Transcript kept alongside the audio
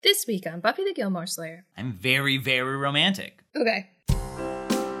This week on Buffy the Gilmore Slayer. I'm very, very romantic. Okay.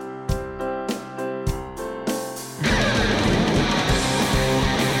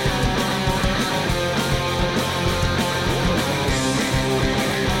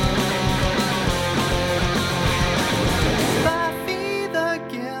 Buffy the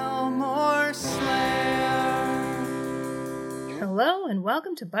Gilmore Slayer. Hello and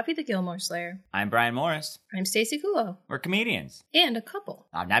welcome to Buffy the Gilmore Slayer. I'm Brian Morris. I'm Stacey Kulo. We're comedians. And a couple.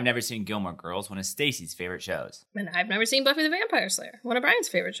 I've never seen Gilmore Girls, one of Stacey's favorite shows. And I've never seen Buffy the Vampire Slayer, one of Brian's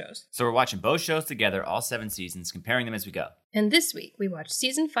favorite shows. So we're watching both shows together, all 7 seasons, comparing them as we go. And this week, we watched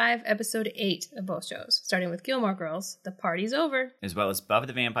Season 5, Episode 8 of both shows, starting with Gilmore Girls, The Party's Over. As well as Buffy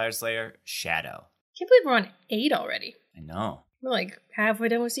the Vampire Slayer, Shadow. Can't believe we're on 8 already. I know. We're like halfway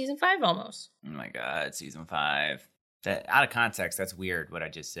done with Season 5 almost. Oh my god, Season 5. That, out of context, that's weird what I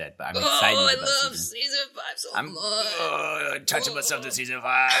just said, but I'm excited about I love Season 5 so much. I'm touching myself to Season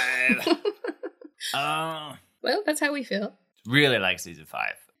 5. Well, that's how we feel. Really like Season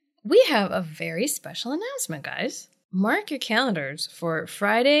 5. We have a very special announcement, guys. Mark your calendars for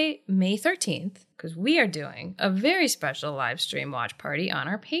Friday, May 13th, because we are doing a very special live stream watch party on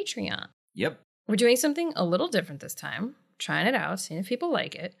our Patreon. Yep. We're doing something a little different this time, trying it out, seeing if people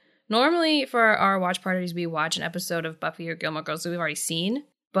like it. Normally, for our watch parties, we watch an episode of Buffy or Gilmore Girls that we've already seen.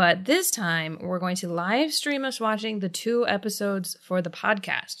 But this time, we're going to live stream us watching the 2 episodes for the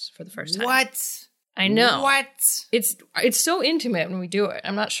podcast for the first time. What? I know. What? It's so intimate when we do it.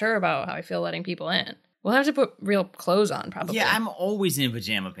 I'm not sure about how I feel letting people in. We'll have to put real clothes on, probably. Yeah, I'm always in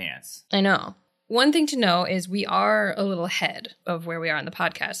pajama pants. I know. One thing to know is we are a little ahead of where we are on the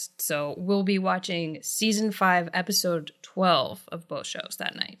podcast. So we'll be watching Season 5, Episode 12 of both shows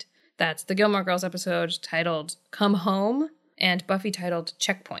that night. That's the Gilmore Girls episode titled Come Home and Buffy titled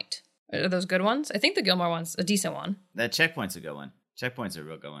Checkpoint. Are those good ones? I think the Gilmore one's a decent one. That Checkpoint's a good one. Checkpoint's a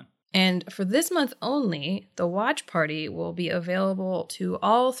real good one. And for this month only, the watch party will be available to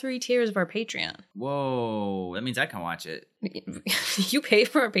all 3 tiers of our Patreon. Whoa, that means I can watch it. You pay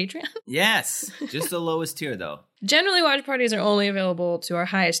for our Patreon? Yes, just the lowest tier though. Generally, watch parties are only available to our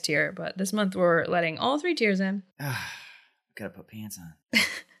highest tier, but this month we're letting all 3 tiers in. Gotta put pants on.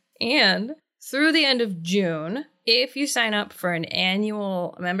 And through the end of June, if you sign up for an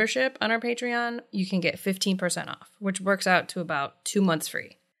annual membership on our Patreon, you can get 15% off, which works out to about 2 months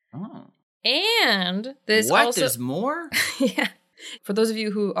free. Oh. And this What? also... There's more? Yeah. For those of you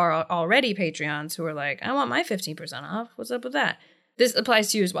who are already Patreons who are like, I want my 15% off, what's up with that? This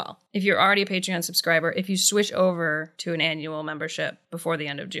applies to you as well. If you're already a Patreon subscriber, if you switch over to an annual membership before the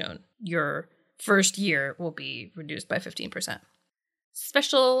end of June, your first year will be reduced by 15%.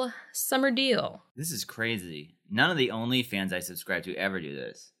 Special summer deal. This is crazy. None of the OnlyFans I subscribe to ever do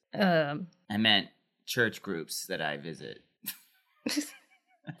this. I meant church groups that I visit. I think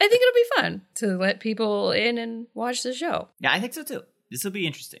it'll be fun to let people in and watch the show. Yeah, I think so too. This will be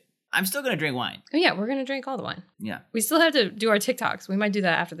interesting. I'm still going to drink wine. Oh, yeah, we're going to drink all the wine. Yeah. We still have to do our TikToks. We might do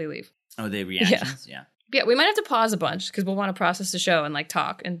that after they leave. Oh, the reactions? Yeah. Yeah, we might have to pause a bunch because we'll want to process the show and like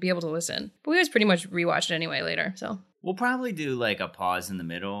talk and be able to listen. But we always pretty much rewatch it anyway later, so. We'll probably do like a pause in the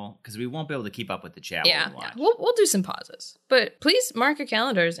middle because we won't be able to keep up with the chat. Yeah, while we watch. We'll do some pauses. But please mark your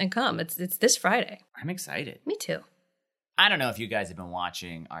calendars and come. It's this Friday. I'm excited. Me too. I don't know if you guys have been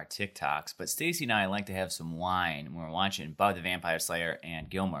watching our TikToks, but Stacey and I like to have some wine when we're watching Buffy the Vampire Slayer and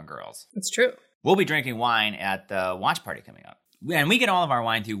Gilmore Girls. It's true. We'll be drinking wine at the watch party coming up. And we get all of our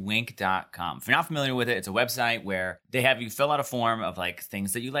wine through wink.com. If you're not familiar with it, it's a website where they have you fill out a form of like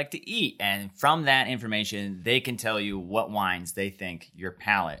things that you like to eat. And from that information, they can tell you what wines they think your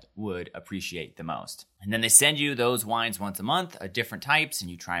palate would appreciate the most. And then they send you those wines once a month, different types,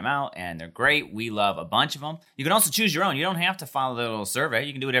 and you try them out, and they're great. We love a bunch of them. You can also choose your own. You don't have to follow the little survey.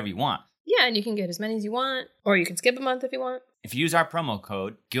 You can do whatever you want. Yeah, and you can get as many as you want, or you can skip a month if you want. If you use our promo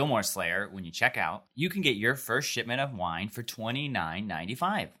code Gilmore Slayer when you check out, you can get your first shipment of wine for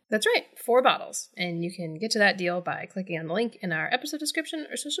 $29.95. That's right, 4 bottles. And you can get to that deal by clicking on the link in our episode description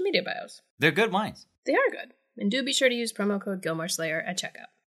or social media bios. They're good wines. They are good. And do be sure to use promo code Gilmore Slayer at checkout.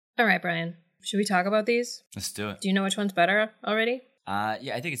 All right, Brian, should we talk about these? Let's do it. Do you know which one's better already?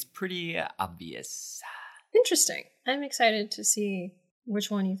 Yeah, I think it's pretty obvious. Interesting. I'm excited to see which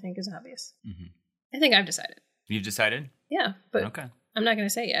one you think is obvious. Mm-hmm. I think I've decided. You've decided? Yeah, but okay. I'm not going to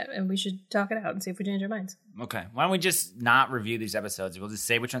say it yet, and we should talk it out and see if we change our minds. Okay. Why don't we just not review these episodes? We'll just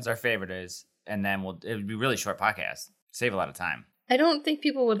say which one's our favorite is, and then it would be a really short podcast. Save a lot of time. I don't think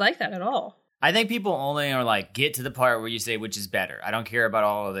people would like that at all. I think people only are like, get to the part where you say which is better. I don't care about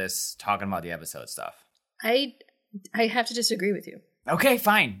all of this talking about the episode stuff. I have to disagree with you. Okay,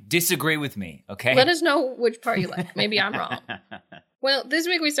 fine. Disagree with me, okay? Let us know which part you like. Maybe I'm wrong. Well, this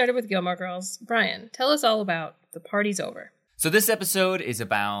week we started with Gilmore Girls. Brian, tell us all about The Party's Over. So this episode is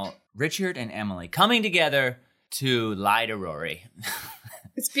about Richard and Emily coming together to lie to Rory.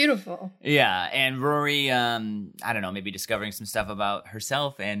 It's beautiful. Yeah, and Rory, I don't know, maybe discovering some stuff about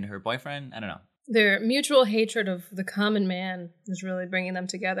herself and her boyfriend. I don't know. Their mutual hatred of the common man is really bringing them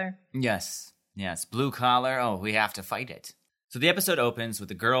together. Yes. Blue collar. Oh, we have to fight it. So the episode opens with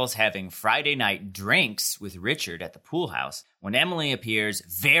the girls having Friday night drinks with Richard at the pool house when Emily appears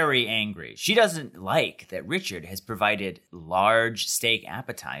very angry. She doesn't like that Richard has provided large steak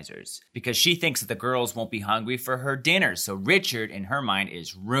appetizers because she thinks that the girls won't be hungry for her dinner. So Richard, in her mind,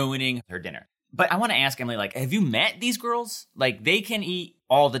 is ruining her dinner. But I want to ask Emily, like, have you met these girls? Like, they can eat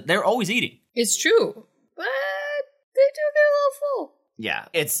they're always eating. It's true, but they do get a little full. Yeah,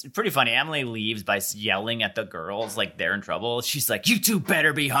 it's pretty funny. Emily leaves by yelling at the girls like they're in trouble. She's like, you two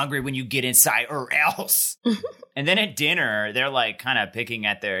better be hungry when you get inside or else. And then at dinner, they're like kind of picking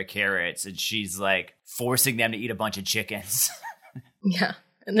at their carrots and she's like forcing them to eat a bunch of chickens. Yeah,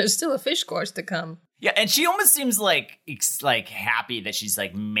 and there's still a fish course to come. Yeah, and she almost seems like happy that she's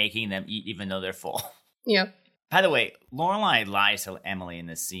like making them eat even though they're full. Yeah. By the way, Lorelai lies to Emily in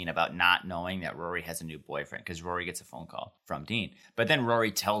this scene about not knowing that Rory has a new boyfriend because Rory gets a phone call from Dean. But then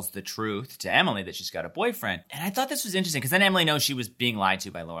Rory tells the truth to Emily that she's got a boyfriend. And I thought this was interesting because then Emily knows she was being lied to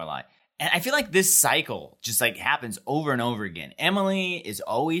by Lorelai. And I feel like this cycle just like happens over and over again. Emily is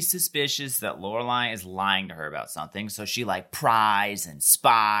always suspicious that Lorelai is lying to her about something. So she like pries and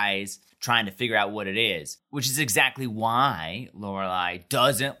spies, trying to figure out what it is, which is exactly why Lorelai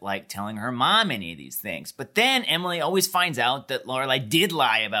doesn't like telling her mom any of these things. But then Emily always finds out that Lorelai did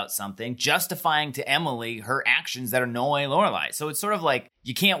lie about something, justifying to Emily her actions that annoy Lorelai. So it's sort of like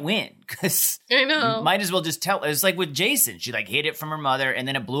you can't win because I know. You might as well just tell. It's like with Jason. She like hid it from her mother and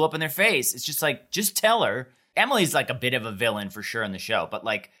then it blew up in their face. It's just like, just tell her. Emily's like a bit of a villain for sure in the show, but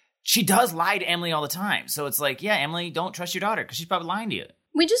like she does lie to Emily all the time. So it's like, yeah, Emily, don't trust your daughter because she's probably lying to you.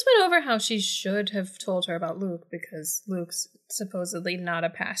 We just went over how she should have told her about Luke because Luke's supposedly not a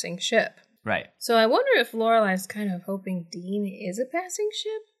passing ship. Right. So I wonder if Lorelai's kind of hoping Dean is a passing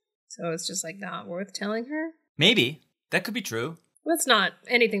ship. So it's just like not worth telling her. Maybe. That could be true. That's not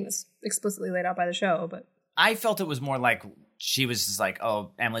anything that's explicitly laid out by the show, but I felt it was more like she was just like,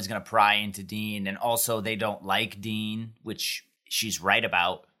 oh, Emily's going to pry into Dean. And also they don't like Dean, which she's right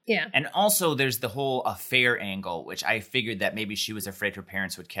about. yeah. And also there's the whole affair angle, which I figured that maybe she was afraid her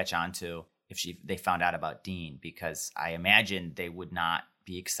parents would catch on to if they found out about Dean, because I imagine they would not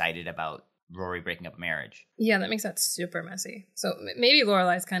be excited about Rory breaking up a marriage. Yeah, that makes that super messy. So maybe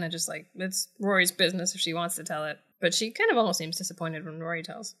Lorelai's kind of just like, it's Rory's business if she wants to tell it. But she kind of almost seems disappointed when Rory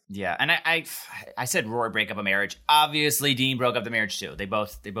tells. Yeah, and I said Rory break up a marriage. Obviously, Dean broke up the marriage too. They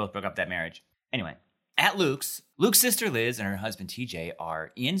both broke up that marriage. Anyway, at Luke's sister Liz and her husband TJ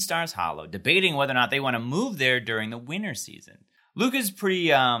are in Stars Hollow debating whether or not they want to move there during the winter season. Luke is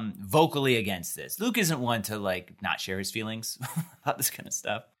pretty vocally against this. Luke isn't one to like not share his feelings about this kind of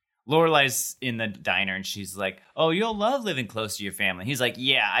stuff. Lorelai's in the diner and she's like, oh, you'll love living close to your family. He's like,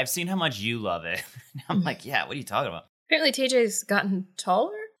 yeah, I've seen how much you love it. I'm like, yeah, what are you talking about? Apparently TJ's gotten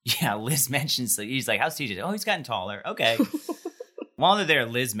taller. Yeah, Liz mentions, he's like, how's TJ? Oh, he's gotten taller. Okay. While they're there,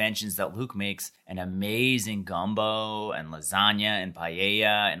 Liz mentions that Luke makes an amazing gumbo and lasagna and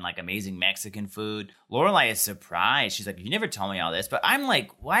paella and like amazing Mexican food. Lorelai is surprised. She's like, you never told me all this. But I'm like,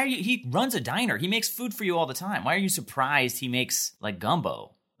 why are you? He runs a diner. He makes food for you all the time. Why are you surprised he makes like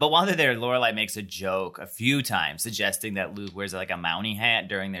gumbo? But while they're there, Lorelai makes a joke a few times, suggesting that Luke wears like a Mountie hat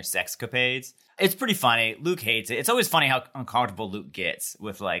during their sexcapades. It's pretty funny. Luke hates it. It's always funny how uncomfortable Luke gets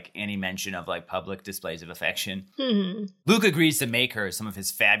with like any mention of like public displays of affection. Mm-hmm. Luke agrees to make her some of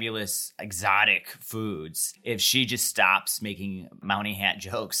his fabulous exotic foods if she just stops making Mountie hat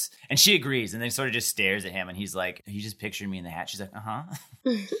jokes. And she agrees and then sort of just stares at him and he's like, you just pictured me in the hat. She's like, uh-huh.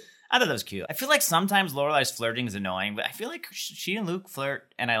 I thought that was cute. I feel like sometimes Lorelai's flirting is annoying, but I feel like she and Luke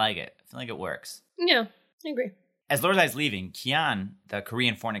flirt, and I like it. I feel like it works. Yeah, I agree. As Lorelai's leaving, Kian, the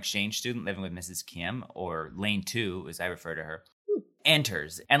Korean foreign exchange student living with Mrs. Kim, or Lane 2, as I refer to her,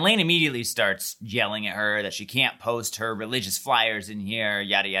 enters. And Lane immediately starts yelling at her that she can't post her religious flyers in here,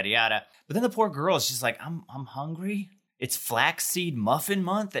 yada, yada, yada. But then the poor girl is just like, I'm hungry. It's flaxseed muffin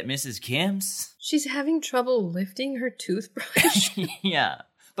month at Mrs. Kim's. She's having trouble lifting her toothbrush. Yeah.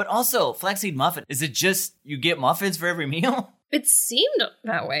 But also, flaxseed muffin, is it just you get muffins for every meal? It seemed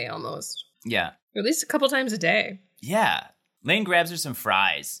that way almost. Yeah. Or at least a couple times a day. Yeah. Lane grabs her some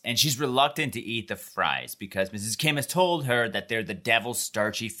fries, and she's reluctant to eat the fries because Mrs. Kim has told her that they're the devil's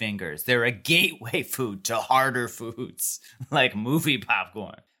starchy fingers. They're a gateway food to harder foods, like movie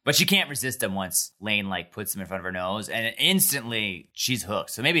popcorn. But she can't resist them once Lane, puts them in front of her nose, and instantly she's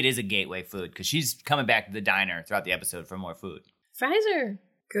hooked. So maybe it is a gateway food, because she's coming back to the diner throughout the episode for more food. Fries are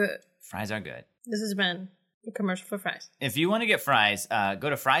good. Fries are good. This has been a commercial for fries. If you want to get fries, go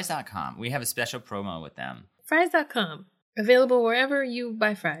to fries.com. We have a special promo with them. Fries.com. Available wherever you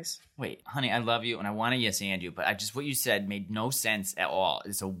buy fries. Wait, honey, I love you, and I want to yes and you, but what you said made no sense at all.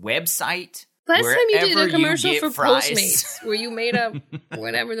 It's a website. Last time you did a commercial for fries. Postmates where you made up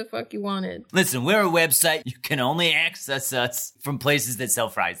whatever the fuck you wanted. Listen, we're a website. You can only access us from places that sell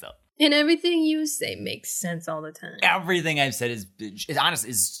fries, though. And everything you say makes sense all the time. Everything I've said is honest,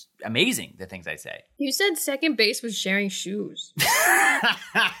 is amazing, the things I say. You said second base was sharing shoes.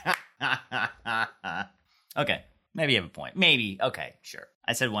 Okay, maybe you have a point. Maybe. Okay, sure.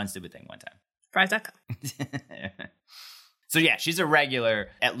 I said one stupid thing one time. Fries.com. So yeah, she's a regular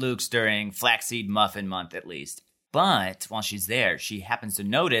at Luke's during Flaxseed Muffin Month at least. But while she's there, she happens to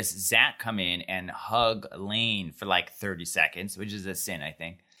notice Zach come in and hug Lane for 30 seconds, which is a sin, I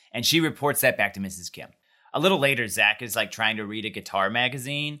think. And she reports that back to Mrs. Kim. A little later, Zach is trying to read a guitar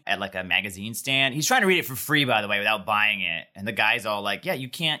magazine at a magazine stand. He's trying to read it for free, by the way, without buying it. And the guy's all yeah, you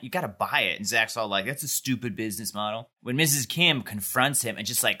can't, you gotta buy it. And Zach's all that's a stupid business model. When Mrs. Kim confronts him and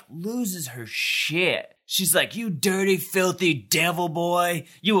just loses her shit. She's you dirty, filthy devil boy.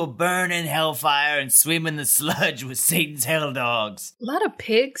 You will burn in hellfire and swim in the sludge with Satan's hell dogs. A lot of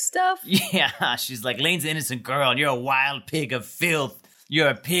pig stuff? Yeah, she's Lane's an innocent girl and you're a wild pig of filth. You're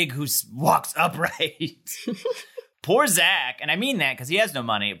a pig who walks upright. Poor Zach, and I mean that because he has no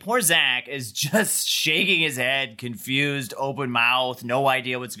money. Poor Zach is just shaking his head, confused, open mouth, no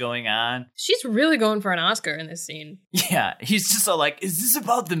idea what's going on. She's really going for an Oscar in this scene. Yeah, he's just all is this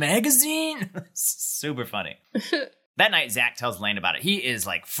about the magazine? Super funny. That night, Zach tells Lane about it. He is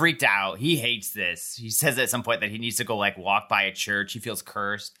freaked out. He hates this. He says at some point that he needs to go walk by a church. He feels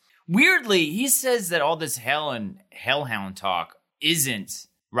cursed. Weirdly, he says that all this hell and hellhound talk isn't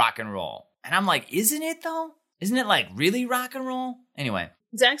rock and roll. And I'm isn't it though? Isn't it really rock and roll? Anyway.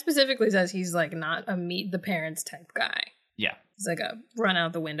 Zach specifically says he's not a meet the parents type guy. Yeah. He's a run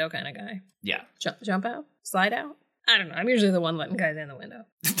out the window kind of guy. Yeah. Jump out? Slide out? I don't know. I'm usually the one letting guys in the window.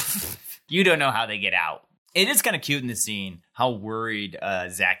 You don't know how they get out. It is kind of cute in the scene how worried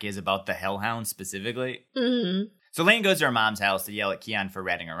Zach is about the hellhound specifically. Mm-hmm. So Lane goes to her mom's house to yell at Keon for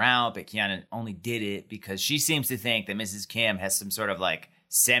ratting her out, but Keon only did it because she seems to think that Mrs. Kim has some sort of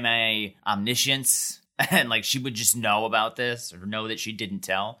semi-omniscience and she would just know about this or know that she didn't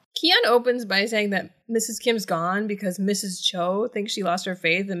tell. Keon opens by saying that Mrs. Kim's gone because Mrs. Cho thinks she lost her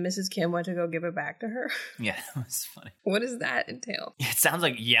faith and Mrs. Kim went to go give it back to her. Yeah, that was funny. What does that entail? It sounds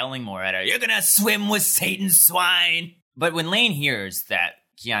like yelling more at her. You're gonna swim with Satan's swine. But when Lane hears that,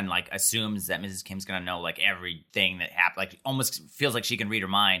 Keon assumes that Mrs. Kim's gonna know everything that happened. Almost feels like she can read her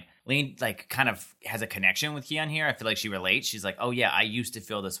mind. Lane kind of has a connection with Keon here. I feel like she relates. She's oh yeah, I used to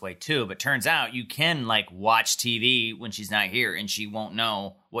feel this way too. But turns out you can watch TV when she's not here and she won't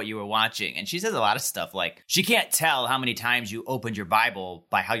know what you were watching. And she says a lot of stuff she can't tell how many times you opened your Bible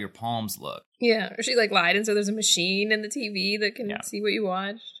by how your palms look. Yeah, or she lied and so there's a machine in the TV that can see what you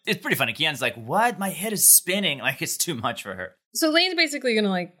watched. It's pretty funny. Keon's what? My head is spinning. It's too much for her. So Lane's basically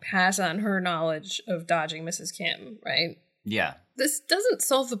gonna pass on her knowledge of dodging Mrs. Kim, right? Yeah. This doesn't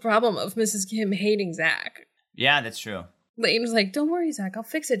solve the problem of Mrs. Kim hating Zach. Yeah, that's true. Lane's don't worry, Zach, I'll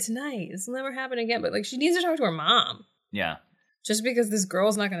fix it tonight. This will never happen again. But she needs to talk to her mom. Yeah. Just because this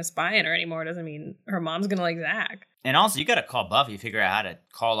girl's not gonna spy on her anymore doesn't mean her mom's gonna like Zach. And also, you gotta call Buffy, figure out how to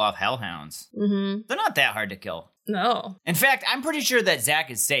call off hellhounds. Mm-hmm. They're not that hard to kill. No. In fact, I'm pretty sure that Zach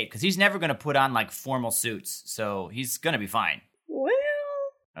is safe because he's never gonna put on formal suits, so he's gonna be fine. Well.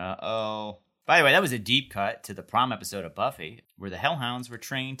 Uh-oh. By the way, that was a deep cut to the prom episode of Buffy, where the Hellhounds were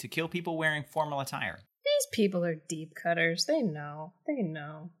trained to kill people wearing formal attire. These people are deep cutters. They know. They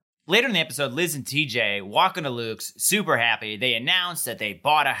know. Later in the episode, Liz and TJ walk into Luke's, super happy. They announce that they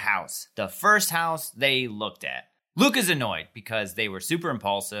bought a house. The first house they looked at. Luke is annoyed because they were super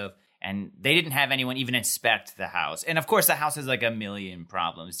impulsive and they didn't have anyone even inspect the house. And of course, the house has a million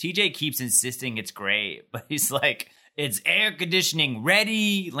problems. TJ keeps insisting it's great, but he's it's air conditioning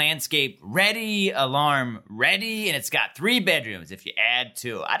ready, landscape ready, alarm ready, and it's got 3 bedrooms if you add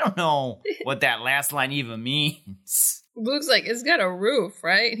 2. I don't know what that last line even means. Luke's it's got a roof,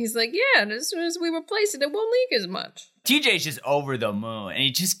 right? And he's yeah, and as soon as we replace it, it won't leak as much. TJ's just over the moon, and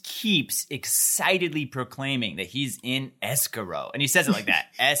he just keeps excitedly proclaiming that he's in Escaro. And he says it like that,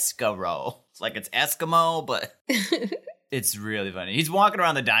 Escaro. It's it's Eskimo, but... It's really funny. He's walking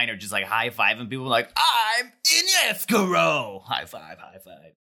around the diner just like high-fiving people like, I'm in Escaro. High five, high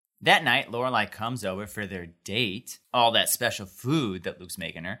five. That night, Lorelai comes over for their date, all that special food that Luke's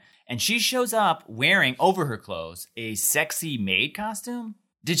making her, and she shows up wearing, over her clothes, a sexy maid costume.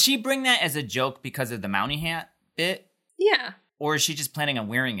 Did she bring that as a joke because of the Mountie hat bit? Yeah. Or is she just planning on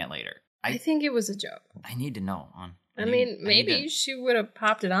wearing it later? I think it was a joke. I need to know. Maybe she would have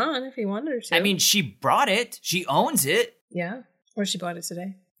popped it on if he wanted her to. I mean, she brought it. She owns it. Yeah. Or she bought it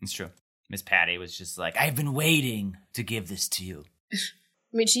today. It's true. Miss Patty was just like, I've been waiting to give this to you.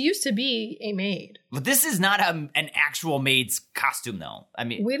 I mean, she used to be a maid. But this is not an actual maid's costume, though. I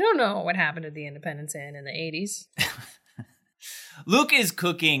mean, we don't know what happened at the Independence Inn in the 80s. Luke is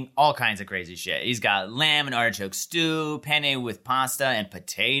cooking all kinds of crazy shit. He's got lamb and artichoke stew, penne with pasta and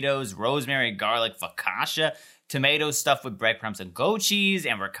potatoes, rosemary, garlic, focaccia, tomatoes stuffed with breadcrumbs and goat cheese,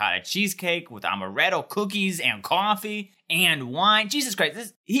 and ricotta cheesecake with amaretto cookies and coffee and wine. Jesus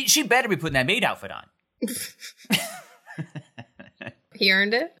Christ, she better be putting that maid outfit on. He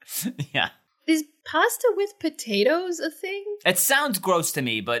earned it? Yeah. Is pasta with potatoes a thing? It sounds gross to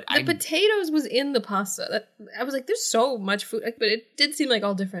me, but the potatoes was in the pasta. I was like, there's so much food, but it did seem like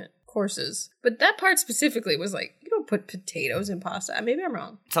all different courses. But that part specifically was like, you don't put potatoes in pasta. Maybe I'm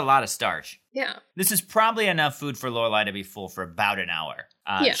wrong. It's a lot of starch. Yeah. This is probably enough food for Lorelai to be full for about an hour.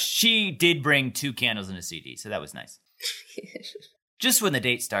 Yeah. She did bring 2 candles and a CD, so that was nice. Just when the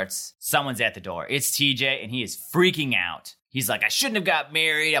date starts, someone's at the door. It's TJ, and he is freaking out. He's like, I shouldn't have got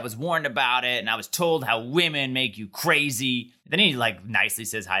married. I was warned about it, and I was told how women make you crazy. Then he like nicely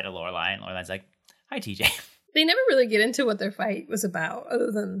says hi to Lorelai, and Lorelai's like, hi, TJ. They never really get into what their fight was about,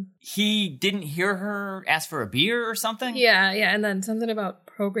 other than... He didn't hear her ask for a beer or something? Yeah, and then something about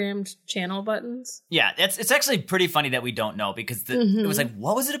programmed channel buttons. Yeah, it's actually pretty funny that we don't know, because it was like,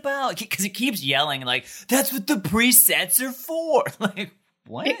 what was it about? Because he keeps yelling, like, that's what the presets are for. Like,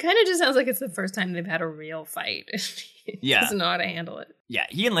 what? It kind of just sounds like it's the first time they've had a real fight. He doesn't know how to handle it. Yeah,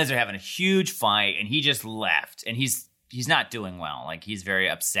 he and Liz are having a huge fight, and he just left, and he's not doing well. Like, he's very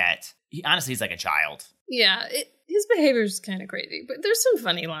upset. Honestly, he's like a child. Yeah, his behavior's kind of crazy, but there's some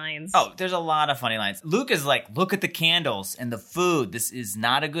funny lines. Oh, there's a lot of funny lines. Luke is like, look at the candles and the food. This is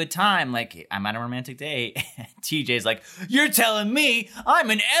not a good time. Like, I'm on a romantic date. TJ's like, you're telling me I'm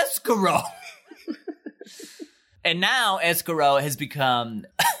an Escaro. And now Escaro has become,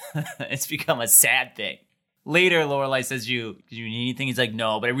 it's become a sad thing. Later, Lorelai says, do you need anything? He's like,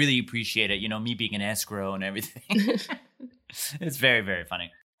 no, but I really appreciate it. You know, me being an escrow and everything. It's very, very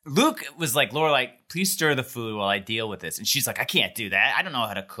funny. Luke was like, Lorelai, please stir the food while I deal with this. And she's like, I can't do that. I don't know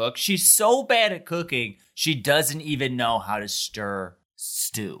how to cook. She's so bad at cooking, she doesn't even know how to stir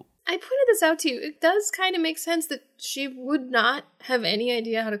stew. I pointed this out to you. It does kind of make sense that she would not have any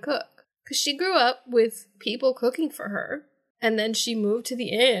idea how to cook. Because she grew up with people cooking for her. And then she moved to the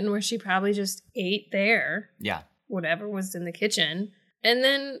inn where she probably just ate there. Yeah. Whatever was in the kitchen. And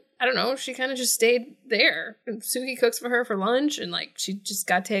then, I don't know, she kind of just stayed there. And Suki cooks for her for lunch, and like she just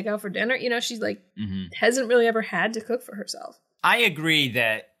got takeout for dinner. You know, she's like, hasn't really ever had to cook for herself. I agree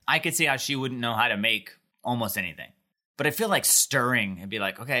that I could see how she wouldn't know how to make almost anything. But I feel like stirring, it'd be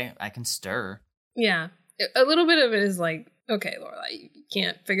like, okay, I can stir. Yeah. A little bit of it is like, okay, Lorelai, you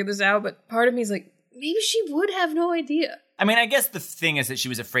can't figure this out. But part of me is like, maybe she would have no idea. I mean, I guess the thing is that she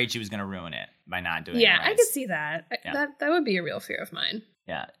was afraid she was going to ruin it by not doing it. Yeah, right. I could see that. Yeah. That would be a real fear of mine.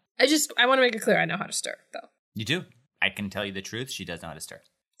 Yeah. I want to make it clear I know how to stir, though. You do. I can tell you the truth. She does know how to stir.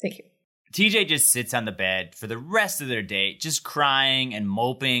 Thank you. TJ just sits on the bed for the rest of their date, just crying and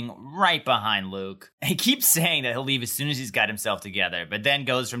moping right behind Luke. He keeps saying that he'll leave as soon as he's got himself together, but then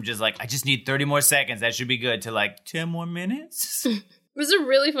goes from just like, I just need 30 more seconds, that should be good, to like 10 more minutes. It was a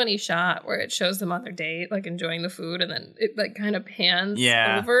really funny shot where it shows them on their date, like enjoying the food, and then it like kind of pans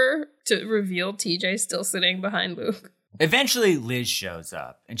over to reveal TJ still sitting behind Luke. Eventually, Liz shows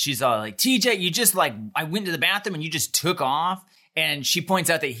up, and she's all like, TJ, you just like, I went to the bathroom and you just took off. And she points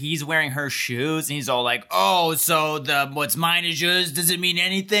out that he's wearing her shoes, and he's all like, oh, so what's mine is yours, does it mean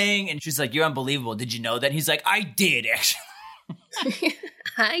anything? And she's like, you're unbelievable. Did you know that? And he's like, I did, actually.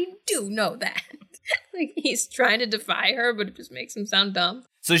 I do know that. Like, he's trying to defy her, but it just makes him sound dumb.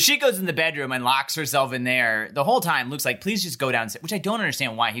 So she goes in the bedroom and locks herself in there. The whole time, Luke's like, please just go downstairs, which I don't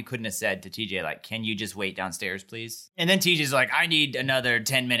understand why he couldn't have said to TJ, like, can you just wait downstairs, please? And then TJ's like, I need another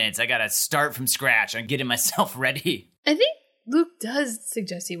 10 minutes. I got to start from scratch. I'm getting myself ready. I think Luke does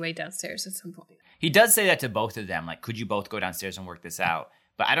suggest he wait downstairs at some point. He does say that to both of them, like, could you both go downstairs and work this out?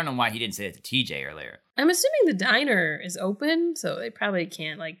 But I don't know why he didn't say it to TJ earlier. I'm assuming the diner is open, so they probably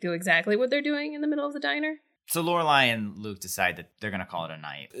can't, like, do exactly what they're doing in the middle of the diner. So Lorelai and Luke decide that they're going to call it a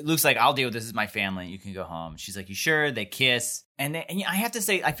night. Luke's like, I'll deal with this. This is my family. You can go home. She's like, you sure? They kiss. And I have to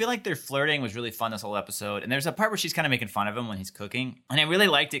say, I feel like their flirting was really fun this whole episode. And there's a part where she's kind of making fun of him when he's cooking. And I really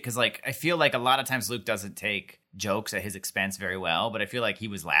liked it because, like, I feel like a lot of times Luke doesn't take jokes at his expense very well. But I feel like he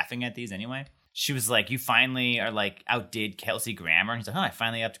was laughing at these anyway. She was like, you finally are, like, outdid Kelsey Grammer. And he's like, I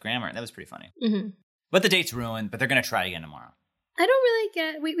finally upped Grammer. And that was pretty funny. Mm-hmm. But the date's ruined, but they're going to try again tomorrow. I don't really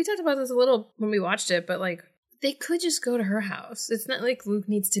get... We talked about this a little when we watched it, but, like, they could just go to her house. It's not like Luke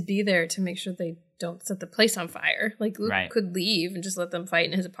needs to be there to make sure they don't set the place on fire. Like, Luke could leave and just let them fight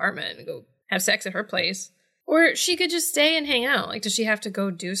in his apartment and go have sex at her place. Or she could just stay and hang out. Like, does she have to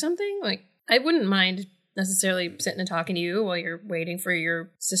go do something? Like, I wouldn't mind necessarily sitting and talking to you while you're waiting for your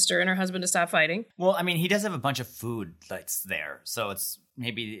sister and her husband to stop fighting. Well, I mean, he does have a bunch of food that's there, so it's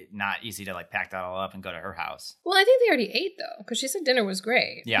maybe not easy to, like, pack that all up and go to her house. Well, I think they already ate, though, because she said dinner was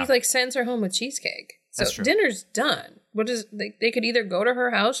great. Yeah. He, like, sends her home with cheesecake. So That's true. Dinner's done. What is they could either go to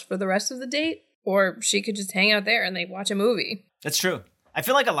her house for the rest of the date, or she could just hang out there and they watch a movie. That's true. I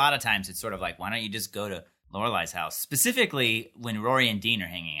feel like a lot of times it's sort of like, why don't you just go to Lorelai's house? Specifically, when Rory and Dean are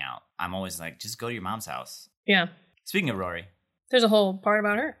hanging out, I'm always like, just go to your mom's house. Yeah. Speaking of Rory. There's a whole part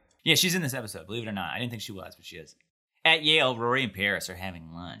about her. Yeah, she's in this episode, believe it or not. I didn't think she was, but she is. At Yale, Rory and Paris are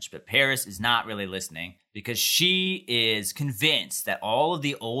having lunch, but Paris is not really listening because she is convinced that all of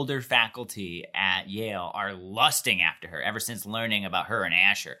the older faculty at Yale are lusting after her ever since learning about her and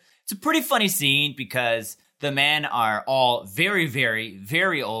Asher. It's a pretty funny scene because the men are all very, very,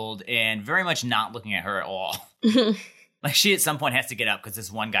 very old and very much not looking at her at all. Like, she at some point has to get up because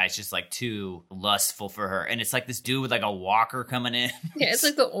this one guy's just, like, too lustful for her. And it's like this dude with, like, a walker coming in. Yeah, it's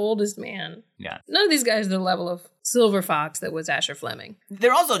like the oldest man. Yeah. None of these guys are the level of Silver Fox that was Asher Fleming.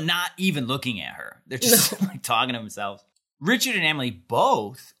 They're also not even looking at her. They're just, like, talking to themselves. Richard and Emily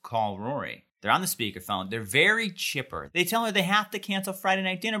both call Rory. They're on the speakerphone. They're very chipper. They tell her they have to cancel Friday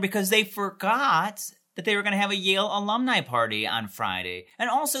night dinner because they forgot that they were going to have a Yale alumni party on Friday. And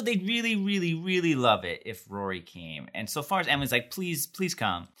also, they'd really, really, really love it if Rory came. And so far as Emily's like, please, please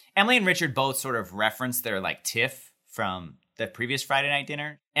come. Emily and Richard both sort of reference their, like, tiff from the previous Friday night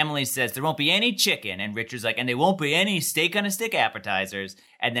dinner. Emily says there won't be any chicken. And Richard's like, and there won't be any steak on a stick appetizers.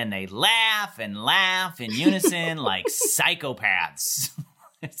 And then they laugh in unison like psychopaths.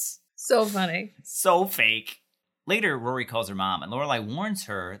 It's so funny. So fake. Later, Rory calls her mom, and Lorelai warns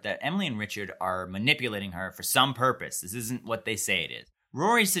her that Emily and Richard are manipulating her for some purpose. This isn't what they say it is.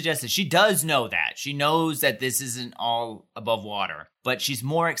 Rory suggests that she does know that. She knows that this isn't all above water, but she's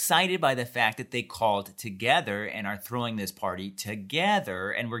more excited by the fact that they called together and are throwing this party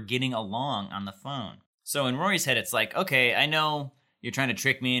together, and we're getting along on the phone. So in Rory's head, it's like, okay, I know you're trying to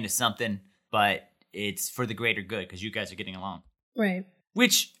trick me into something, but it's for the greater good because you guys are getting along. Right.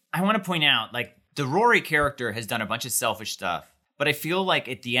 Which I want to point out, like, the Rory character has done a bunch of selfish stuff, but I feel like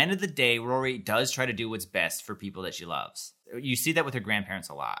at the end of the day, Rory does try to do what's best for people that she loves. You see that with her grandparents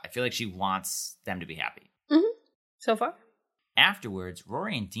a lot. I feel like she wants them to be happy. Mm-hmm. So far. Afterwards,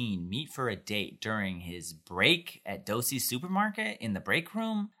 Rory and Dean meet for a date during his break at Dosey's supermarket in the break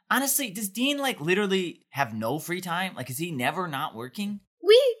room. Honestly, does Dean, like, literally have no free time? Like, is he never not working?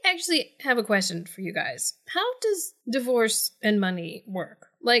 We actually have a question for you guys. How does divorce and money work?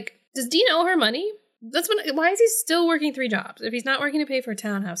 Like, does Dean owe her money? Why is he still working 3 jobs? If he's not working to pay for a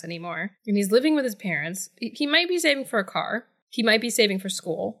townhouse anymore, and he's living with his parents, he might be saving for a car. He might be saving for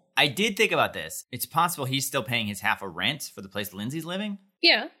school. I did think about this. It's possible he's still paying his half of rent for the place Lindsay's living.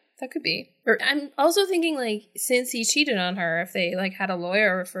 Yeah, that could be. Or I'm also thinking, like, since he cheated on her, if they, like, had a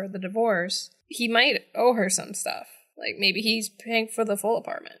lawyer for the divorce, he might owe her some stuff. Like, maybe he's paying for the full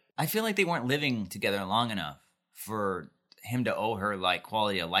apartment. I feel like they weren't living together long enough for him to owe her, like,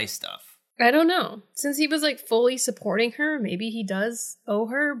 quality of life stuff. I don't know. Since he was, like, fully supporting her, maybe he does owe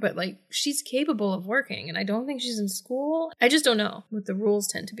her, but, like, she's capable of working, and I don't think she's in school. I just don't know what the rules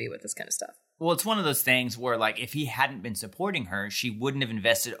tend to be with this kind of stuff. Well, it's one of those things where, like, if he hadn't been supporting her, she wouldn't have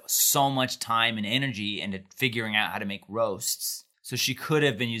invested so much time and energy into figuring out how to make roasts. So she could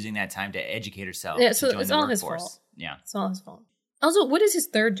have been using that time to educate herself. Yeah, so to join it's the all workforce. his fault. Yeah. It's all his fault. Also, what is his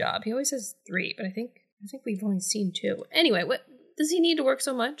third job? He always says 3, but I think we've only seen 2. Anyway, what does he need to work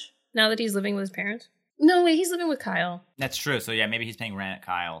so much now that he's living with his parents? No, wait, he's living with Kyle. That's true. So yeah, maybe he's paying rent at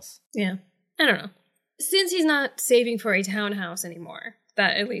Kyle's. Yeah. I don't know. Since he's not saving for a townhouse anymore,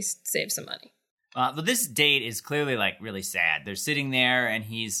 that at least saves some money. But this date is clearly, like, really sad. They're sitting there, and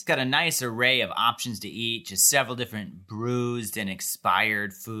he's got a nice array of options to eat, just several different bruised and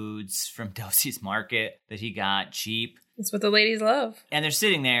expired foods from Dosey's Market that he got cheap. That's what the ladies love. And they're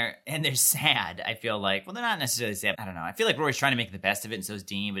sitting there and they're sad, I feel like. Well, they're not necessarily sad. I don't know. I feel like Rory's trying to make the best of it, and so is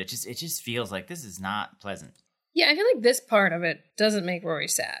Dean, but it just feels like this is not pleasant. Yeah, I feel like this part of it doesn't make Rory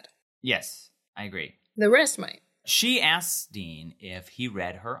sad. Yes, I agree. The rest might. She asks Dean if he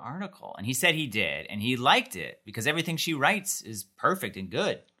read her article, and he said he did, and he liked it because everything she writes is perfect and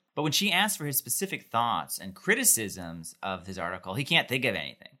good. But when she asks for his specific thoughts and criticisms of his article, he can't think of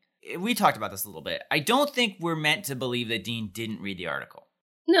anything. We talked about this a little bit. I don't think we're meant to believe that Dean didn't read the article.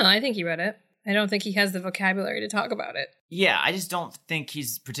 No, I think he read it. I don't think he has the vocabulary to talk about it. Yeah, I just don't think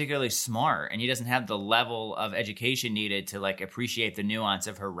he's particularly smart, and he doesn't have the level of education needed to, like, appreciate the nuance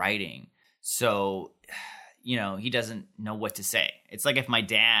of her writing. So, you know, he doesn't know what to say. It's like if my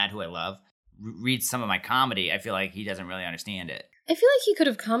dad, who I love, reads some of my comedy, I feel like he doesn't really understand it. I feel like he could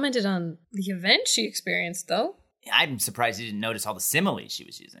have commented on the event she experienced, though. I'm surprised he didn't notice all the similes she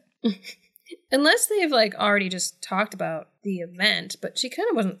was using. Unless they've, like, already just talked about the event, but she kind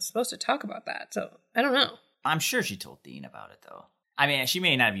of wasn't supposed to talk about that, so I don't know. I'm sure she told Dean about it, though. I mean, she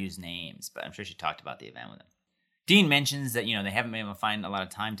may not have used names, but I'm sure she talked about the event with him. Dean mentions that, you know, they haven't been able to find a lot of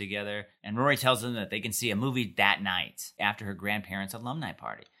time together, and Rory tells them that they can see a movie that night after her grandparents' alumni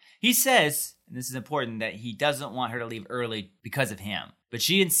party. He says, and this is important, that he doesn't want her to leave early because of him, but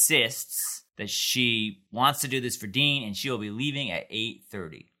she insists that she wants to do this for Dean, and she will be leaving at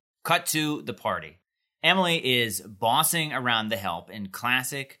 8:30. Cut to the party. Emily is bossing around the help in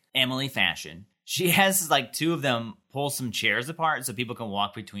classic Emily fashion. She has, like, two of them pull some chairs apart so people can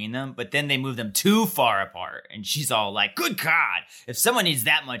walk between them, but then they move them too far apart. And she's all like, good God, if someone needs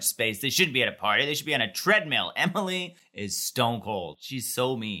that much space, they shouldn't be at a party. They should be on a treadmill. Emily is stone cold. She's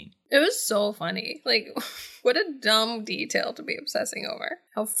so mean. It was so funny. Like, what a dumb detail to be obsessing over.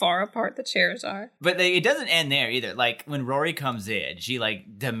 How far apart the chairs are. But it doesn't end there either. Like, when Rory comes in, she,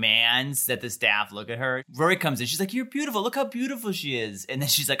 like, demands that the staff look at her. Rory comes in, she's like, you're beautiful. Look how beautiful she is. And then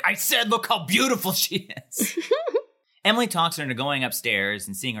she's like, I said, look how beautiful she is. Emily talks her into going upstairs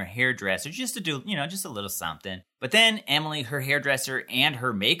and seeing her hairdresser just to do, you know, just a little something. But then Emily, her hairdresser, and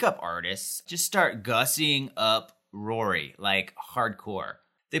her makeup artist just start gussying up Rory, like, hardcore.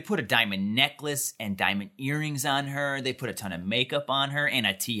 They put a diamond necklace and diamond earrings on her. They put a ton of makeup on her and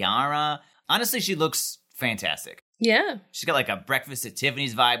a tiara. Honestly, she looks fantastic. Yeah. She's got like a Breakfast at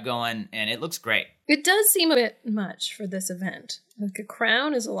Tiffany's vibe going, and it looks great. It does seem a bit much for this event. Like, a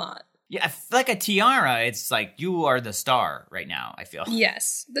crown is a lot. Yeah, I feel like a tiara, it's like you are the star right now, I feel.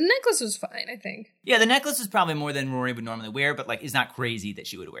 Yes. The necklace was fine, I think. Yeah, the necklace is probably more than Rory would normally wear, but, like, it's not crazy that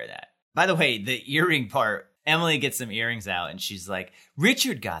she would wear that. By the way, the earring part, Emily gets some earrings out, and she's like,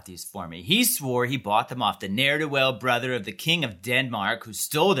 Richard got these for me. He swore he bought them off the ne'er-do-well brother of the king of Denmark who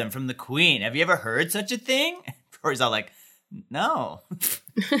stole them from the queen. Have you ever heard such a thing? Rory's all like, no.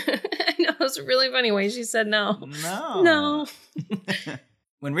 I know, it was a really funny way she said no. No. No.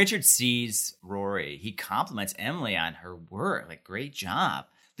 When Richard sees Rory, he compliments Emily on her work. Like, great job.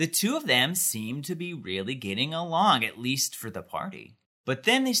 The two of them seem to be really getting along, at least for the party. But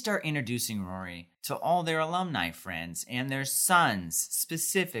then they start introducing Rory to all their alumni friends and their sons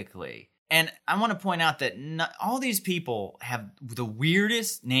specifically. And I want to point out that all these people have the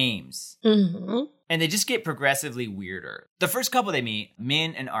weirdest names. Mm-hmm. And they just get progressively weirder. The first couple they meet,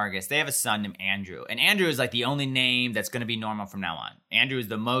 Min and Argus, they have a son named Andrew. And Andrew is like the only name that's going to be normal from now on. Andrew is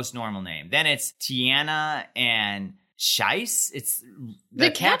the most normal name. Then it's Tiana and Shice. It's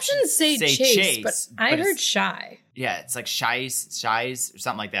the captions say Chase, but I heard Shy. Yeah, it's like Shice, or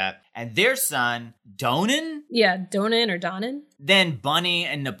something like that. And their son, Donan? Yeah, Donan or Donan. Then Bunny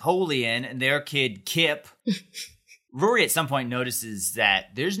and Napoleon and their kid, Kip. Rory at some point notices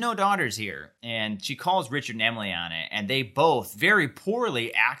that there's no daughters here, and she calls Richard and Emily on it, and they both very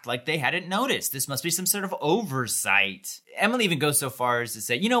poorly act like they hadn't noticed. This must be some sort of oversight. Emily even goes so far as to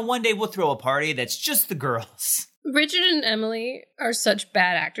say, you know, one day we'll throw a party that's just the girls. Richard and Emily are such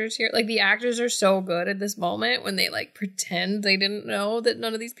bad actors here. Like, the actors are so good at this moment when they, like, pretend they didn't know that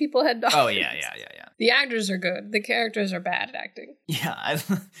none of these people had daughters. Oh, yeah. The actors are good. The characters are bad at acting. Yeah,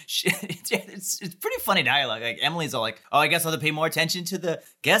 it's pretty funny dialogue. Like, Emily's all like, oh, I guess I'll have to pay more attention to the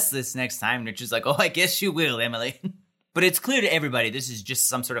guest list next time. Richard's like, oh, I guess you will, Emily. But it's clear to everybody this is just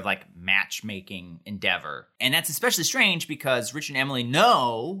some sort of, like, matchmaking endeavor. And that's especially strange because Richard and Emily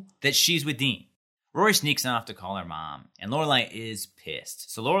know that she's with Dean. Rory sneaks off to call her mom, and Lorelai is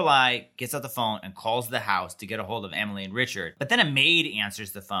pissed. So Lorelai gets out the phone and calls the house to get a hold of Emily and Richard. But then a maid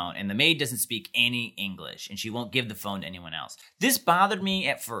answers the phone, and the maid doesn't speak any English, and she won't give the phone to anyone else. This bothered me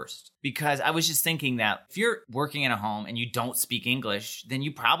at first, because I was just thinking that if you're working in a home and you don't speak English, then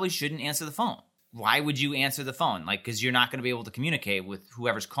you probably shouldn't answer the phone. why would you answer the phone? Like, because you're not going to be able to communicate with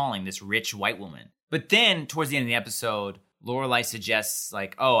whoever's calling, this rich white woman. But then towards the end of the episode, Lorelai suggests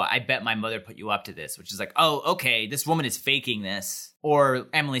like, oh, I bet my mother put you up to this, which is like, oh, okay, this woman is faking this. Or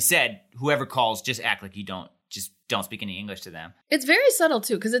Emily said, whoever calls, just act like you don't speak any English to them. It's very subtle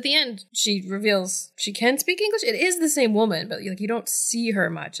too, because at the end she reveals she can speak English. It is the same woman, but like you don't see her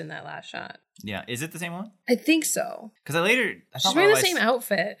much in that last shot. Yeah, is it the same one? I think so. Because She's wearing the same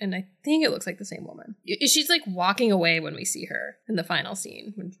outfit, and I think it looks like the same woman. She's like walking away when we see her in the final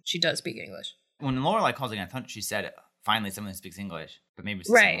scene when she does speak English. When Lorelai calls again, I thought she said, finally someone who speaks English, but maybe it's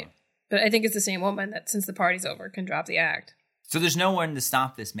the right. same one. But I think it's the same woman that, since the party's over, can drop the act. So there's no one to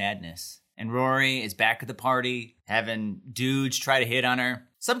stop this madness. And Rory is back at the party, having dudes try to hit on her.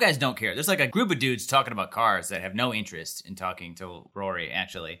 Some guys don't care. There's like a group of dudes talking about cars that have no interest in talking to Rory,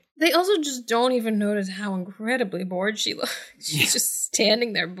 actually. They also just don't even notice how incredibly bored she looks. She's just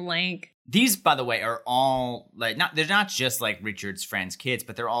standing there blank. These, by the way, are all like they're not just like Richard's friends' kids,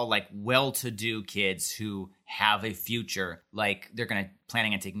 but they're all like well-to-do kids who have a future. Like they're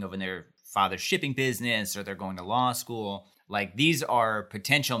planning on taking over their father's shipping business, or they're going to law school. Like, these are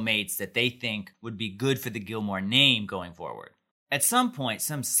potential mates that they think would be good for the Gilmore name going forward. At some point,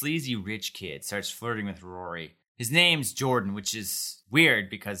 some sleazy rich kid starts flirting with Rory. His name's Jordan, which is weird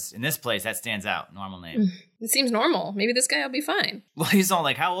because in this place, that stands out. Normal name. It seems normal. Maybe this guy will be fine. Well, he's all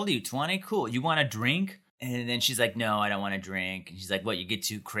like, how old are you? 20? Cool. You want a drink? And then she's like, no, I don't want to drink. And she's like, what, you get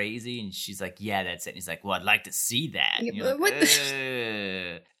too crazy? And she's like, yeah, that's it. And he's like, well, I'd like to see that. And you're like,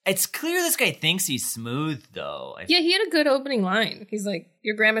 it's clear this guy thinks he's smooth, though. Yeah, he had a good opening line. He's like,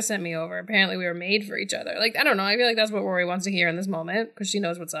 your grandma sent me over. Apparently we were made for each other. Like, I don't know. I feel like that's what Rory wants to hear in this moment because she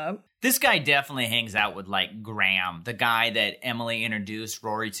knows what's up. This guy definitely hangs out with, like, Graham, the guy that Emily introduced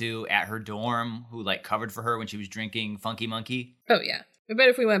Rory to at her dorm, who, like, covered for her when she was drinking Funky Monkey. Oh, yeah. I bet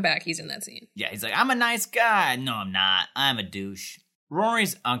if we went back, he's in that scene. Yeah, he's like, I'm a nice guy. No, I'm not. I'm a douche.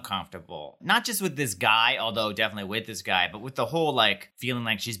 Rory's uncomfortable. Not just with this guy, although definitely with this guy, but with the whole, like, feeling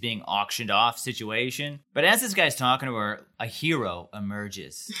like she's being auctioned off situation. But as this guy's talking to her, a hero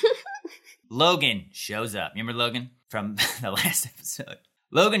emerges. Logan shows up. Remember Logan from the last episode?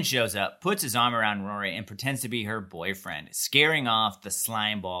 Logan shows up, puts his arm around Rory, and pretends to be her boyfriend, scaring off the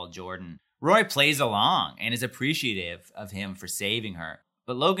slimeball Jordan. Rory plays along and is appreciative of him for saving her.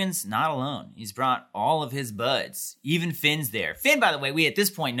 But Logan's not alone. He's brought all of his buds. Even Finn's there. Finn, by the way, we at this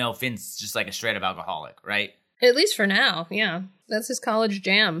point know Finn's just like a straight-up alcoholic, right? At least for now, yeah. That's his college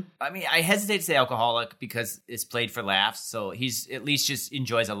jam. I mean, I hesitate to say alcoholic because it's played for laughs, so he's at least just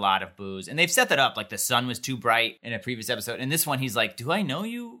enjoys a lot of booze. And they've set that up, like the sun was too bright in a previous episode. In this one, he's like, do I know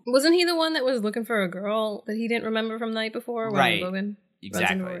you? Wasn't he the one that was looking for a girl that he didn't remember from the night before? Right. Logan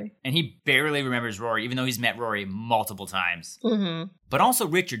Exactly. And he barely remembers Rory, even though he's met Rory multiple times. Mm-hmm. But also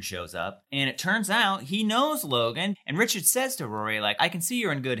Richard shows up, and it turns out he knows Logan. And Richard says to Rory, like, I can see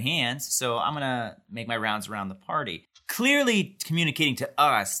you're in good hands, so I'm going to make my rounds around the party. Clearly communicating to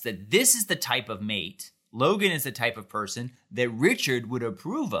us that this is the type of mate, Logan is the type of person that Richard would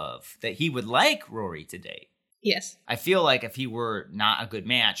approve of, that he would like Rory to date. Yes. I feel like if he were not a good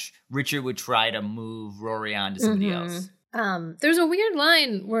match, Richard would try to move Rory on to somebody else. There's a weird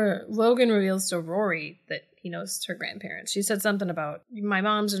line where Logan reveals to Rory that he knows her grandparents. She said something about, my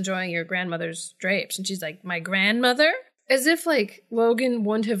mom's enjoying your grandmother's drapes. And she's like, my grandmother? As if, like, Logan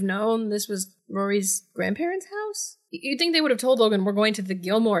wouldn't have known this was Rory's grandparents' house? You'd think they would have told Logan, we're going to the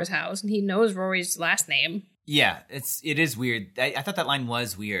Gilmore's house, and he knows Rory's last name. Yeah, it is weird. I thought that line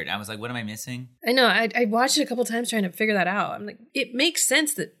was weird. I was like, what am I missing? I know. I watched it a couple times trying to figure that out. I'm like, it makes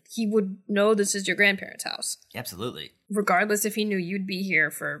sense that he would know this is your grandparents' house. Absolutely. Regardless if he knew you'd be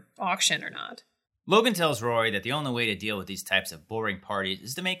here for auction or not. Logan tells Rory that the only way to deal with these types of boring parties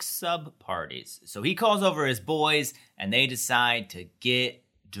is to make sub-parties. So he calls over his boys, and they decide to get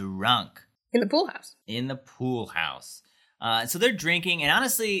drunk. In the pool house. In the pool house. So they're drinking, and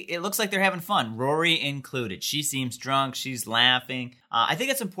honestly, it looks like they're having fun, Rory included. She seems drunk. She's laughing. I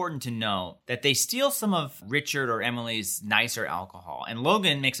think it's important to know that they steal some of Richard or Emily's nicer alcohol, and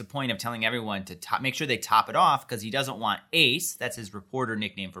Logan makes a point of telling everyone to make sure they top it off because he doesn't want Ace, that's his reporter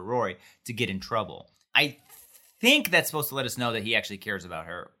nickname for Rory, to get in trouble. I think that's supposed to let us know that he actually cares about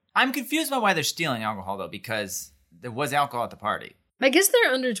her. I'm confused by why they're stealing alcohol, though, because there was alcohol at the party. I guess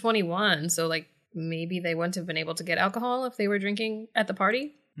they're under 21, so, like, maybe they wouldn't have been able to get alcohol if they were drinking at the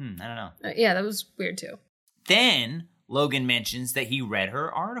party. I don't know. Yeah, that was weird too. Then Logan mentions that he read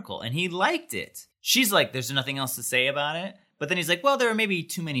her article and he liked it. She's like, there's nothing else to say about it. But then he's like, well, there are maybe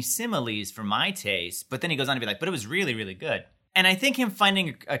too many similes for my taste. But then he goes on to be like, but it was really, really good. And I think him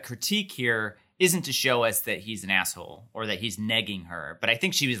finding a critique here isn't to show us that he's an asshole or that he's negging her, but I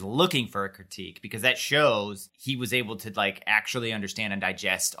think she was looking for a critique because that shows he was able to like actually understand and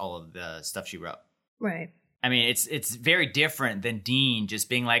digest all of the stuff she wrote. Right. I mean, it's very different than Dean just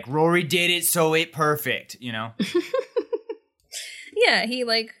being like, Rory did it, so it perfect, you know? Yeah, he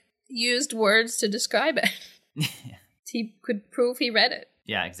like used words to describe it. He could prove he read it.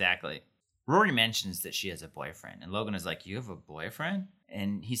 Yeah, exactly. Rory mentions that she has a boyfriend, and Logan is like, you have a boyfriend?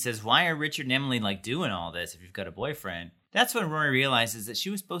 And he says, why are Richard and Emily like doing all this if you've got a boyfriend? That's when Rory realizes that she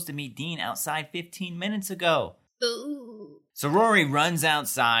was supposed to meet Dean outside 15 minutes ago. Ooh. So Rory runs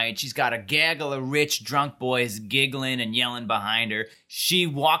outside. She's got a gaggle of rich drunk boys giggling and yelling behind her. She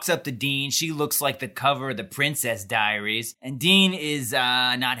walks up to Dean. She looks like the cover of the Princess Diaries. And Dean is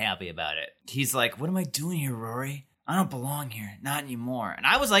not happy about it. He's like, what am I doing here, Rory? I don't belong here. Not anymore. And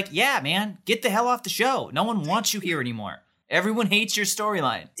I was like, yeah, man, get the hell off the show. No one wants you here anymore. Everyone hates your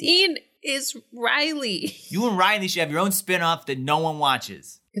storyline. Dean is Riley. You and Riley should have your own spin-off that no one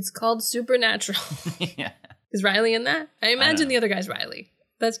watches. It's called Supernatural. Yeah. Is Riley in that? I imagine the other guy's Riley.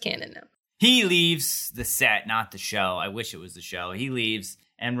 That's canon now. He leaves the set, not the show. I wish it was the show. He leaves,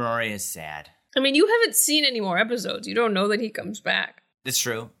 and Rory is sad. I mean, you haven't seen any more episodes. You don't know that he comes back. That's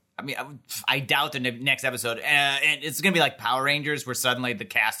true. I mean, I doubt the next episode. And it's going to be like Power Rangers, where suddenly the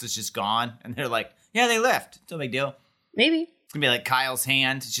cast is just gone. And they're like, yeah, they left. It's no big deal. Maybe. It's going to be like Kyle's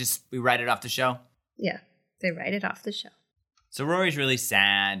Hand. It's just, we write it off the show. Yeah, they write it off the show. So Rory's really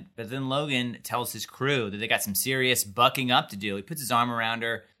sad, but then Logan tells his crew that they got some serious bucking up to do. He puts his arm around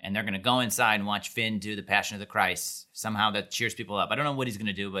her, and they're going to go inside and watch Finn do the Passion of the Christ. Somehow that cheers people up. I don't know what he's going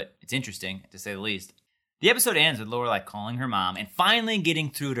to do, but it's interesting, to say the least. The episode ends with Lorelai calling her mom and finally getting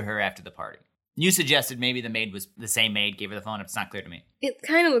through to her after the party. You suggested maybe the maid was the same maid, gave her the phone. It's not clear to me. It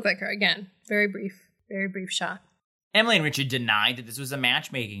kind of looked like her. Again, very brief shot. Emily and Richard denied that this was a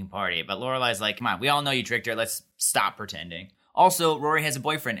matchmaking party, but Lorelai's like, come on, we all know you tricked her. Let's stop pretending. Also, Rory has a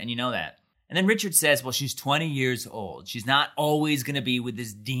boyfriend, and you know that. And then Richard says, well, she's 20 years old. She's not always going to be with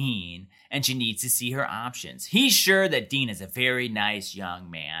this Dean, and she needs to see her options. He's sure that Dean is a very nice young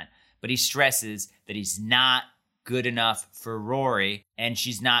man, but he stresses that he's not good enough for Rory, and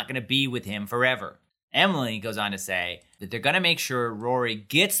she's not going to be with him forever. Emily goes on to say that they're going to make sure Rory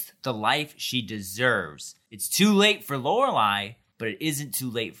gets the life she deserves. It's too late for Lorelai, but it isn't too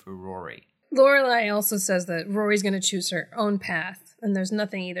late for Rory. Lorelai also says that Rory's going to choose her own path, and there's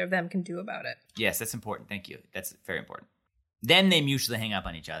nothing either of them can do about it. Yes, that's important. Thank you. That's very important. Then they mutually hang up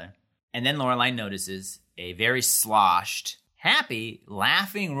on each other. And then Lorelai notices a very sloshed, happy,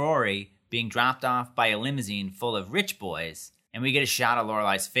 laughing Rory being dropped off by a limousine full of rich boys. And we get a shot of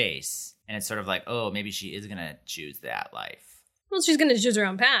Lorelai's face. And it's sort of like, oh, maybe she is going to choose that life. Well, she's going to choose her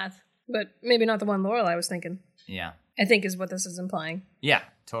own path, but maybe not the one Lorelai was thinking. Yeah. I think is what this is implying. Yeah,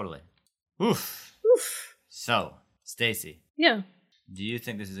 totally. Oof. Oof. So, Stacey. Yeah. Do you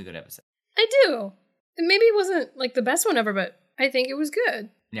think this is a good episode? I do. Maybe it wasn't like the best one ever, but I think it was good.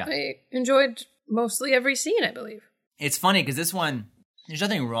 Yeah. I enjoyed mostly every scene, I believe. It's funny because this one, there's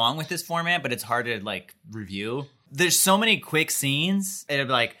nothing wrong with this format, but it's hard to like review. There's so many quick scenes. It'll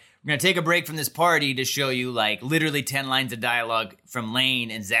be like, we're going to take a break from this party to show you like literally 10 lines of dialogue from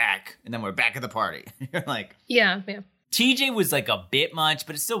Lane and Zach. And then we're back at the party. You're like, yeah. TJ was like a bit much,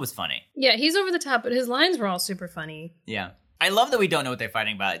 but it still was funny. Yeah, he's over the top, but his lines were all super funny. Yeah. I love that we don't know what they're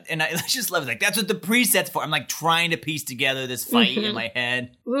fighting about. And I just love it. Like, that's what the preset's for. I'm like trying to piece together this fight in my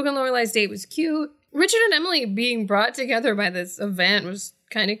head. Luke and Lorelai's date was cute. Richard and Emily being brought together by this event was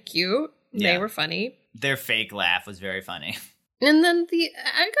kind of cute. Yeah. They were funny. Their fake laugh was very funny. And then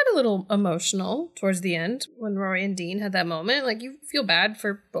I got a little emotional towards the end when Rory and Dean had that moment. Like, you feel bad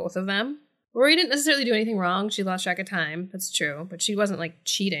for both of them. Rory didn't necessarily do anything wrong. She lost track of time. That's true. But she wasn't, like,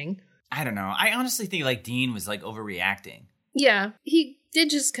 cheating. I don't know. I honestly think, like, Dean was, like, overreacting. Yeah. He did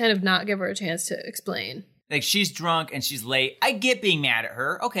just kind of not give her a chance to explain. Like, she's drunk and she's late. I get being mad at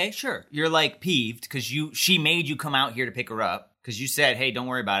her. Okay, sure. You're, like, peeved because she made you come out here to pick her up. Because you said, hey, don't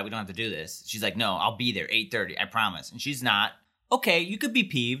worry about it. We don't have to do this. She's like, no, I'll be there, 8:30. I promise. And she's not. Okay, you could be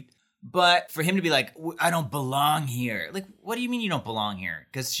peeved. But for him to be like, I don't belong here. Like, what do you mean you don't belong here?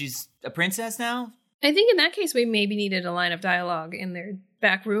 Because she's a princess now? I think in that case, we maybe needed a line of dialogue in their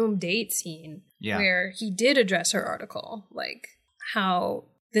back room date scene. Yeah. Where he did address her article. Like, how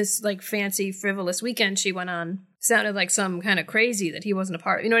this, like, fancy, frivolous weekend she went on sounded like some kind of crazy that he wasn't a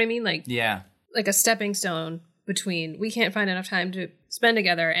part of. You know what I mean? Like, yeah. Like a stepping stone between, we can't find enough time to spend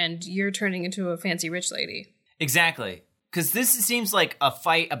together and you're turning into a fancy rich lady. Exactly. Because this seems like a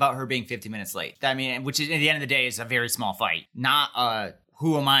fight about her being 50 minutes late. I mean, which is, at the end of the day, is a very small fight. Not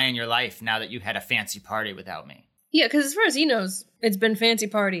who am I in your life now that you had a fancy party without me? Yeah, because as far as he knows, it's been fancy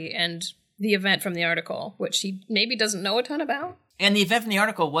party and the event from the article, which he maybe doesn't know a ton about. And the event from the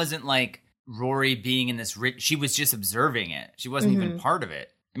article wasn't like Rory being in this she was just observing it. She wasn't even part of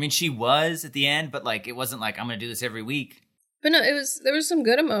it. I mean, she was at the end, but like it wasn't like I'm going to do this every week. But no, there was some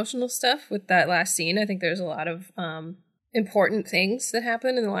good emotional stuff with that last scene. I think there's a lot of important things that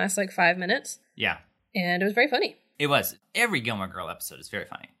happened in the last like 5 minutes. Yeah. And it was very funny. It was. Every Gilmore Girl episode is very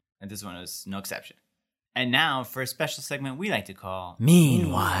funny. And this one was no exception. And now for a special segment we like to call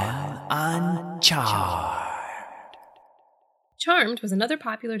Meanwhile on Charmed. Charmed was another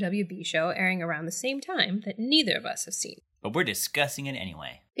popular WB show airing around the same time that neither of us have seen. But we're discussing it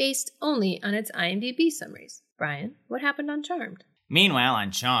anyway. Based only on its IMDb summaries. Brian, what happened on Charmed? Meanwhile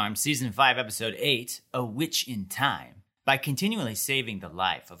on Charmed, Season 5, Episode 8, A Witch in Time. By continually saving the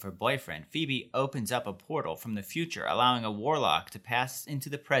life of her boyfriend, Phoebe opens up a portal from the future, allowing a warlock to pass into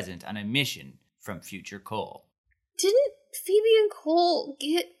the present on a mission from future Cole. Didn't Phoebe and Cole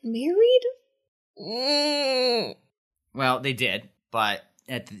get married? Well, they did, but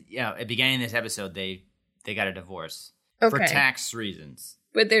at the beginning of this episode, they got a divorce. Okay. For tax reasons.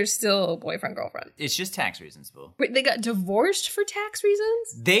 But they're still boyfriend-girlfriend. It's just tax reasons, Boo. Wait, they got divorced for tax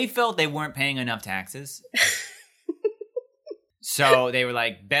reasons? They felt they weren't paying enough taxes. So they were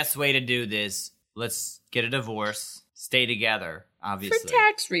like, best way to do this, let's get a divorce, stay together, obviously. For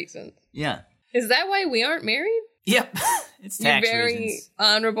tax reasons. Yeah. Is that why we aren't married? Yep. It's tax You're very reasons.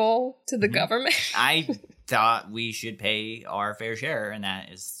 honorable to the government. I thought we should pay our fair share, and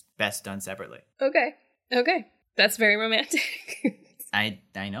that is best done separately. Okay. That's very romantic. I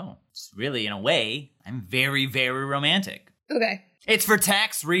know. It's really, in a way, I'm very, very romantic. Okay. It's for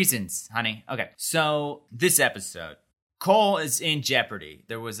tax reasons, honey. Okay. So this episode, Cole is in jeopardy.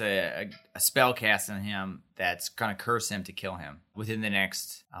 There was a spell cast on him that's going to curse him to kill him within the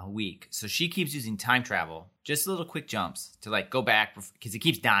next week. So she keeps using time travel, just little quick jumps to like go back because he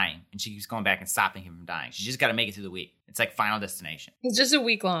keeps dying and she keeps going back and stopping him from dying. She's just got to make it through the week. It's like Final Destination. It's just a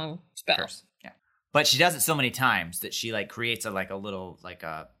week-long spell. Curse. Yeah. But she does it so many times that she like creates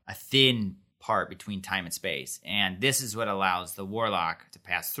a thin part between time and space. And this is what allows the warlock to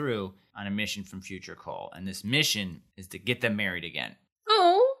pass through on a mission from future Cole. And this mission is to get them married again.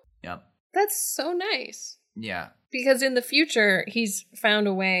 Oh. Yep. That's so nice. Yeah. Because in the future, he's found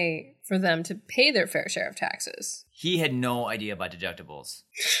a way for them to pay their fair share of taxes. He had no idea about deductibles.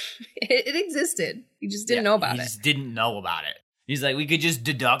 It existed. He just didn't know about it. He just didn't know about it. He's like, we could just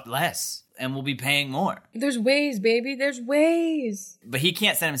deduct less and we'll be paying more. There's ways, baby. There's ways. But he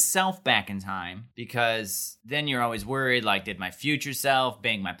can't send himself back in time because then you're always worried, like, did my future self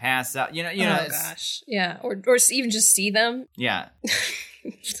bang my past self? You know. Oh, gosh. Yeah. Or even just see them. Yeah.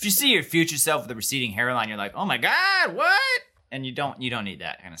 If you see your future self with a receding hairline, you're like, oh my God, what? And you don't need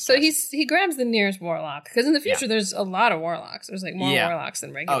that kind of stuff. So he grabs the nearest warlock. Because in the future, there's a lot of warlocks. There's like more warlocks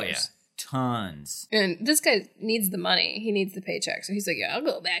than regulars. Oh, yeah. Tons. And this guy needs the money. He needs the paycheck. So he's like, yeah, I'll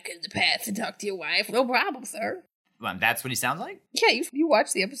go back in the past and talk to your wife. No problem, sir. Well, that's what he sounds like? Yeah, you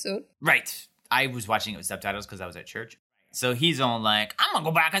watched the episode. Right. I was watching it with subtitles because I was at church. So he's all like, I'm going to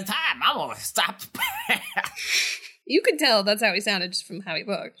go back in time. I'm going to stop the past. You could tell that's how he sounded just from how he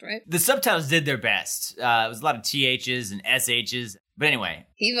looked, right? The subtitles did their best. It was a lot of THs and SHs. But anyway.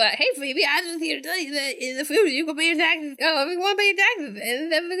 He's like, hey, Phoebe, I just here to tell you that in the future, you can pay your taxes. Oh, if you want to pay your taxes,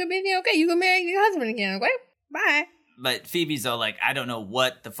 and then it's be okay. You can marry your husband again, okay? Bye. But Phoebe's all like, I don't know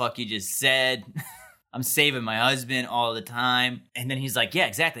what the fuck you just said. I'm saving my husband all the time. And then he's like, yeah,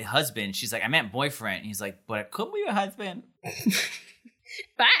 exactly, husband. She's like, I meant boyfriend. And he's like, but it could be your husband.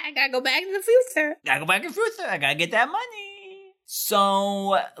 Bye, I gotta go back to the future. Gotta go back in the future. I gotta get that money.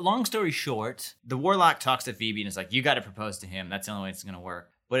 So, long story short, the warlock talks to Phoebe and is like, you gotta propose to him. That's the only way it's gonna work.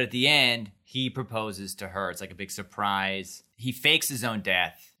 But at the end, he proposes to her. It's like a big surprise. He fakes his own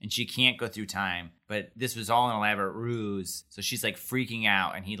death and she can't go through time. But this was all an elaborate ruse. So she's like freaking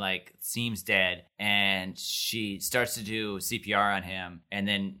out and he like seems dead. And she starts to do CPR on him and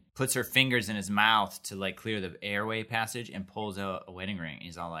then puts her fingers in his mouth to like clear the airway passage and pulls out a wedding ring.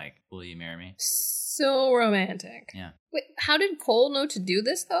 He's all like, will you marry me? So romantic. Yeah. Wait, how did Cole know to do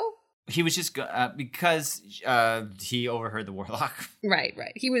this though? He was just because he overheard the warlock. Right.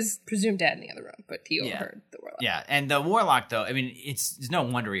 He was presumed dead in the other room, but he overheard the warlock. Yeah, and the warlock, though, I mean, it's no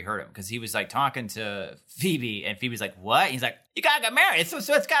wonder he heard him because he was like talking to Phoebe, and Phoebe's like, "What?" And he's like, "You gotta get married, so it's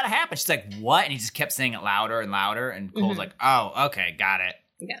gotta happen." She's like, "What?" And he just kept saying it louder and louder, and Cole's like, "Oh, okay, got it."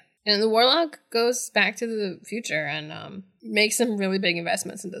 Yeah, and the warlock goes back to the future and makes some really big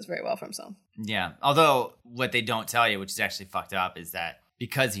investments and does very well for himself. Yeah, although what they don't tell you, which is actually fucked up, is that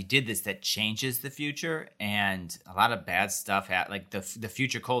because he did this, that changes the future, and a lot of bad stuff like the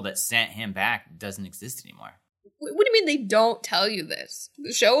future Cole that sent him back doesn't exist anymore. What do you mean they don't tell you this?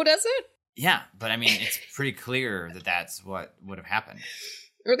 The show doesn't? Yeah, but I mean, it's pretty clear that that's what would have happened.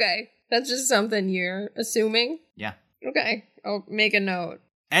 Okay. That's just something you're assuming? Yeah. Okay. I'll make a note.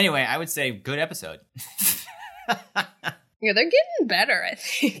 Anyway, I would say good episode. Yeah, they're getting better, I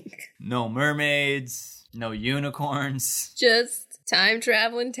think. No mermaids, no unicorns. Just time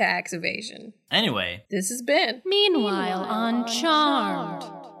traveling tax evasion. Anyway. This has been Meanwhile on Charmed.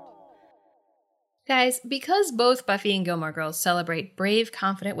 Guys, because both Buffy and Gilmore Girls celebrate brave,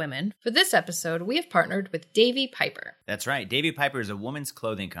 confident women, for this episode, we have partnered with Davy Piper. That's right. Davy Piper is a women's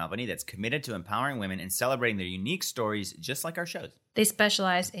clothing company that's committed to empowering women and celebrating their unique stories, just like our shows. They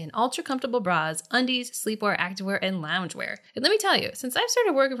specialize in ultra-comfortable bras, undies, sleepwear, activewear, and loungewear. And let me tell you, since I've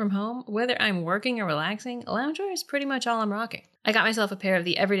started working from home, whether I'm working or relaxing, loungewear is pretty much all I'm rocking. I got myself a pair of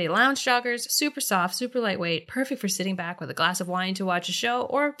the Everyday Lounge joggers, super soft, super lightweight, perfect for sitting back with a glass of wine to watch a show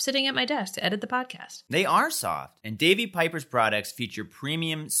or sitting at my desk to edit the podcast. They are soft, and Davy Piper's products feature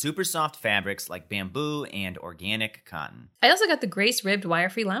premium, super soft fabrics like bamboo and organic cotton. I also got the Grace-ribbed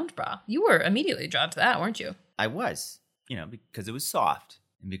wire-free lounge bra. You were immediately drawn to that, weren't you? I was, because it was soft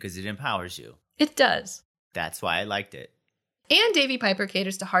and because it empowers you. It does. That's why I liked it. And Davy Piper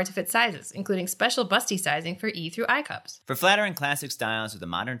caters to hard-to-fit sizes, including special busty sizing for E through I cups. For flattering classic styles with a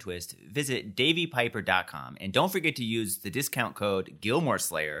modern twist, visit davypiper.com and don't forget to use the discount code Gilmore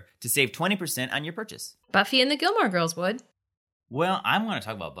Slayer to save 20% on your purchase. Buffy and the Gilmore Girls would. Well, I'm going to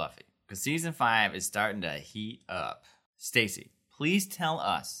talk about Buffy because season 5 is starting to heat up. Stacey, please tell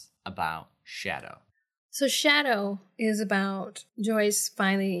us about Shadow. So Shadow is about Joyce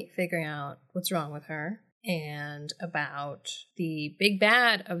finally figuring out what's wrong with her, and about the big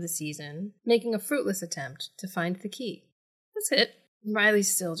bad of the season making a fruitless attempt to find the key. That's it.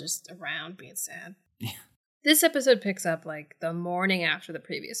 Riley's still just around being sad. Yeah. This episode picks up like the morning after the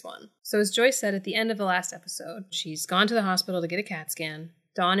previous one. So as Joyce said at the end of the last episode, she's gone to the hospital to get a CAT scan.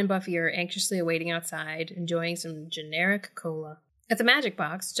 Dawn and Buffy are anxiously awaiting outside, enjoying some generic cola. At the Magic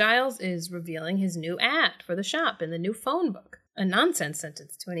Box, Giles is revealing his new ad for the shop in the new phone book. A nonsense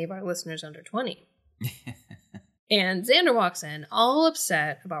sentence to any of our listeners under 20. And Xander walks in, all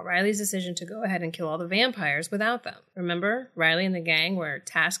upset about Riley's decision to go ahead and kill all the vampires without them. Remember, Riley and the gang were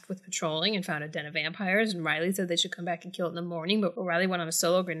tasked with patrolling and found a den of vampires, and Riley said they should come back and kill it in the morning, but Riley went on a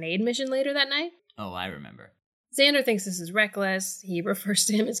solo grenade mission later that night? Oh, I remember. Xander thinks this is reckless. He refers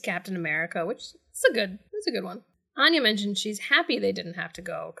to him as Captain America, which is a good one. Anya mentioned she's happy they didn't have to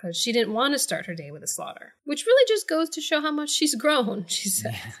go because she didn't want to start her day with a slaughter, which really just goes to show how much she's grown, she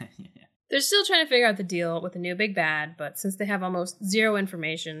said. They're still trying to figure out the deal with the new big bad, but since they have almost zero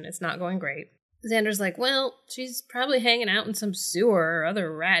information, it's not going great. Xander's like, well, she's probably hanging out in some sewer or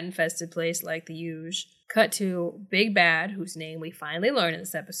other rat-infested place like the Huge. Cut to Big Bad, whose name we finally learn in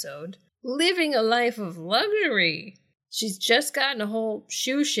this episode, living a life of luxury. She's just gotten a whole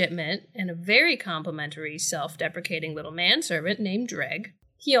shoe shipment and a very complimentary, self-deprecating little manservant named Dreg.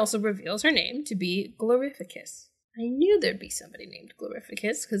 He also reveals her name to be Glorificus. I knew there'd be somebody named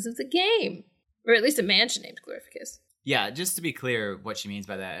Glorificus because of the game. Or at least a mansion named Glorificus. Yeah, just to be clear what she means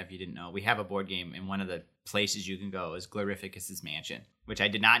by that, if you didn't know, we have a board game, and one of the places you can go is Glorificus's mansion, which I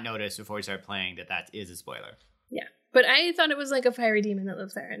did not notice before we started playing that is a spoiler. Yeah, but I thought it was like a fiery demon that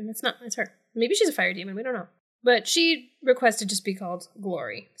lives there, and it's not. It's her. Maybe she's a fire demon, we don't know. But she requested just be called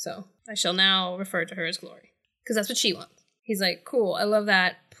Glory, so I shall now refer to her as Glory. Because that's what she wants. He's like, cool, I love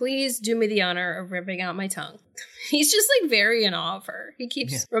that. Please do me the honor of ripping out my tongue. He's just like very in awe of her. He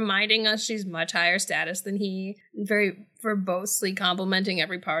keeps reminding us she's much higher status than he, very verbosely complimenting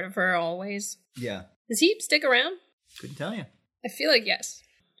every part of her always. Yeah. Does he stick around? Couldn't tell you. I feel like yes.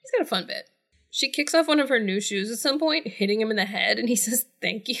 He's got a fun bit. She kicks off one of her new shoes at some point, hitting him in the head, and he says,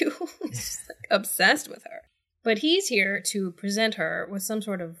 thank you. He's just like obsessed with her. But he's here to present her with some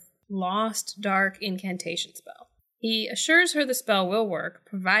sort of lost, dark incantation spell. He assures her the spell will work,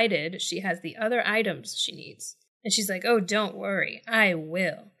 provided she has the other items she needs. And she's like, oh, don't worry, I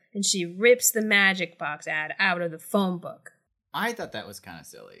will. And she rips the Magic Box ad out of the phone book. I thought that was kind of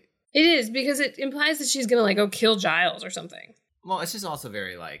silly. It is, because it implies that she's gonna, go kill Giles or something. Well, it's just also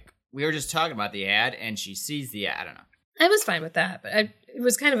very, we were just talking about the ad, and she sees the ad. I don't know. I was fine with that, but it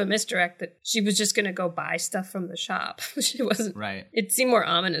was kind of a misdirect that she was just gonna go buy stuff from the shop. She wasn't. Right. It seemed more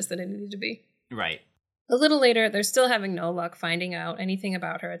ominous than it needed to be. Right. A little later, they're still having no luck finding out anything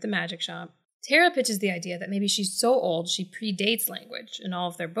about her at the magic shop. Tara pitches the idea that maybe she's so old she predates language in all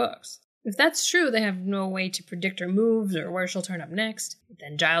of their books. If that's true, they have no way to predict her moves or where she'll turn up next.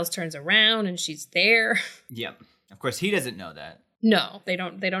 Then Giles turns around and she's there. Yep. Of course, he doesn't know that. No, they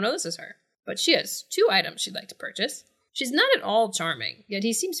don't know this is her. But she has 2 items she'd like to purchase. She's not at all charming, yet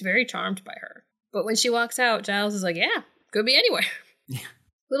he seems very charmed by her. But when she walks out, Giles is like, yeah, could be anywhere. Yeah.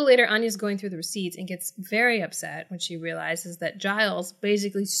 A little later, Anya's going through the receipts and gets very upset when she realizes that Giles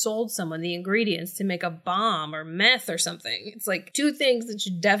basically sold someone the ingredients to make a bomb or meth or something. It's like two things that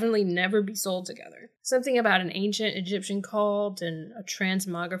should definitely never be sold together. Something about an ancient Egyptian cult and a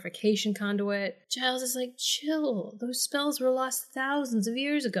transmogrification conduit. Giles is like, chill. Those spells were lost thousands of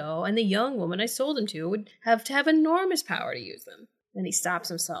years ago, and the young woman I sold them to would have to have enormous power to use them. Then he stops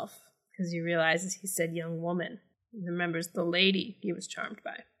himself because he realizes he said young woman. He remembers the lady he was charmed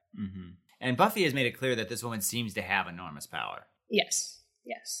by. Mm-hmm. And Buffy has made it clear that this woman seems to have enormous power. Yes.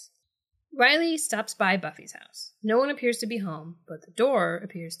 Riley stops by Buffy's house. No one appears to be home, but the door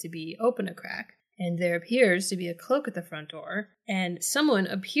appears to be open a crack, and there appears to be a cloak at the front door, and someone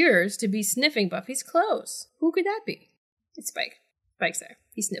appears to be sniffing Buffy's clothes. Who could that be? It's Spike. Spike's there.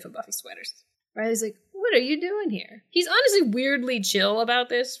 He's sniffing Buffy's sweaters. Riley's like, what are you doing here? He's honestly weirdly chill about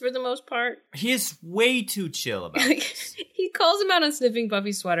this for the most part. He is way too chill about this. He calls him out on sniffing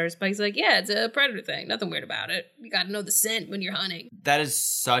Buffy's sweaters, but he's like, yeah, it's a predator thing. Nothing weird about it. You gotta know the scent when you're hunting. That is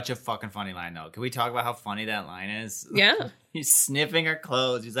such a fucking funny line, though. Can we talk about how funny that line is? Yeah. He's sniffing her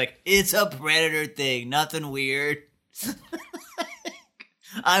clothes. He's like, it's a predator thing. Nothing weird.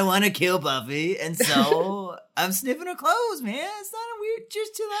 I want to kill Buffy, and so I'm sniffing her clothes, man. It's not a weird,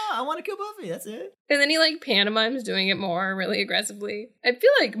 just chill out. I want to kill Buffy, that's it. And then he pantomimes doing it more really aggressively. I feel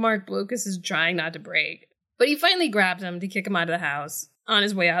like Mark Blucas is trying not to break. But he finally grabs him to kick him out of the house. On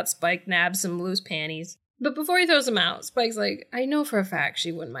his way out, Spike nabs some loose panties. But before he throws them out, Spike's like, I know for a fact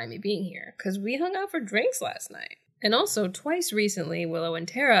she wouldn't mind me being here, because we hung out for drinks last night. And also, twice recently, Willow and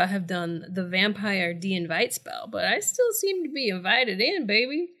Tara have done the vampire de-invite spell, but I still seem to be invited in,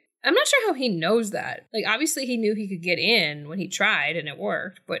 baby. I'm not sure how he knows that. Obviously he knew he could get in when he tried and it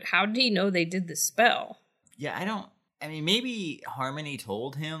worked, but how did he know they did the spell? Yeah, maybe Harmony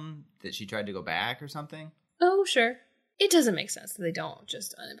told him that she tried to go back or something. Oh, sure. It doesn't make sense that they don't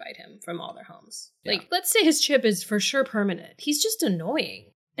just uninvite him from all their homes. Yeah. Let's say his chip is for sure permanent. He's just annoying.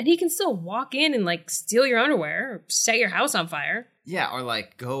 And he can still walk in and, steal your underwear or set your house on fire. Yeah, or,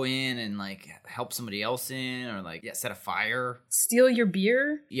 go in and, help somebody else in or, set a fire. Steal your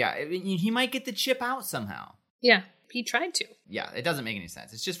beer. Yeah, he might get the chip out somehow. Yeah, he tried to. Yeah, it doesn't make any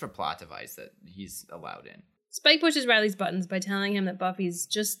sense. It's just for plot device that he's allowed in. Spike pushes Riley's buttons by telling him that Buffy's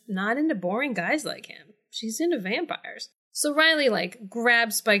just not into boring guys like him. She's into vampires. So Riley,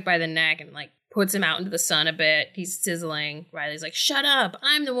 grabs Spike by the neck and, puts him out into the sun a bit. He's sizzling. Riley's like, shut up.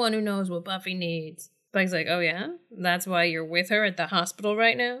 I'm the one who knows what Buffy needs. Spike's like, oh yeah? That's why you're with her at the hospital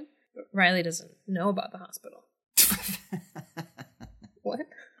right now? But Riley doesn't know about the hospital. What?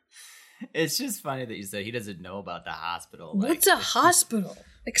 It's just funny that you said he doesn't know about the hospital. What's a hospital?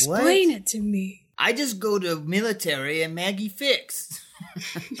 Explain it to me. I just go to military and Maggie Fix.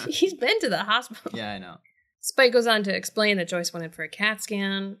 He's been to the hospital. Yeah, I know. Spike goes on to explain that Joyce went in for a CAT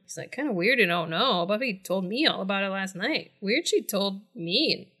scan. He's like, kind of weird you don't know. Buffy told me all about it last night. Weird she told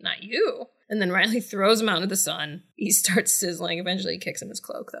me, not you. And then Riley throws him out into the sun. He starts sizzling. Eventually he kicks him his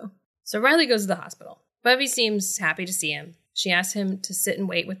cloak, though. So Riley goes to the hospital. Buffy seems happy to see him. She asks him to sit and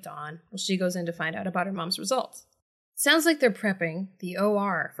wait with Dawn while she goes in to find out about her mom's results. Sounds like they're prepping the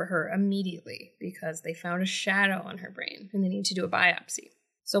OR for her immediately because they found a shadow on her brain and they need to do a biopsy.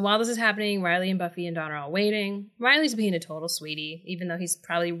 So while this is happening, Riley and Buffy and Dawn are all waiting. Riley's being a total sweetie, even though he's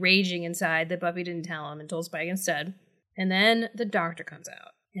probably raging inside that Buffy didn't tell him and told Spike instead. And then the doctor comes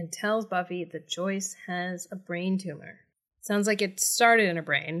out and tells Buffy that Joyce has a brain tumor. Sounds like it started in her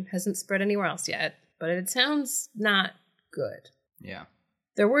brain, hasn't spread anywhere else yet, but it sounds not good. Yeah.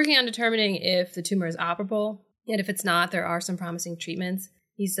 They're working on determining if the tumor is operable, and if it's not, there are some promising treatments.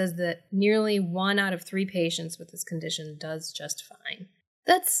 He says that nearly 1 out of 3 patients with this condition does just fine.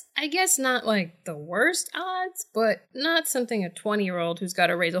 That's, I guess, not the worst odds, but not something a 20-year-old who's got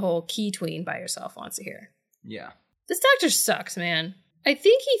to raise a whole key tween by herself wants to hear. Yeah. This doctor sucks, man. I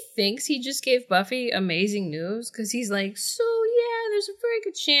think he thinks he just gave Buffy amazing news, because he's like, so yeah, there's a very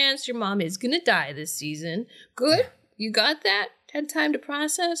good chance your mom is gonna die this season. Good? You got that? Had time to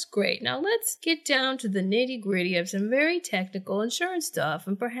process? Great. Now let's get down to the nitty-gritty of some very technical insurance stuff,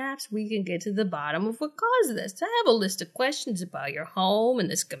 and perhaps we can get to the bottom of what caused this. I have a list of questions about your home and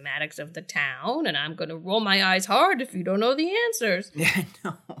the schematics of the town, and I'm going to roll my eyes hard if you don't know the answers. Yeah, I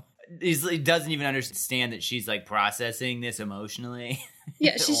know. He doesn't even understand that she's processing this emotionally.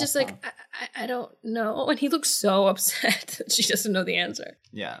 Yeah, she's just like, I don't know. And he looks so upset that she doesn't know the answer.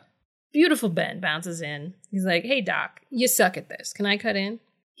 Yeah. Beautiful Ben bounces in. He's like, hey, Doc, you suck at this. Can I cut in?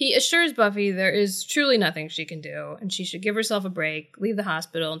 He assures Buffy there is truly nothing she can do, and she should give herself a break, leave the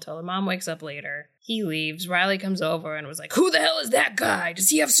hospital until her mom wakes up later. He leaves. Riley comes over and was like, who the hell is that guy? Does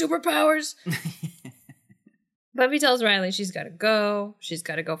he have superpowers? Buffy tells Riley she's got to go. She's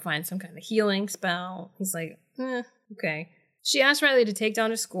got to go find some kind of healing spell. He's like, okay. She asks Riley to take Dawn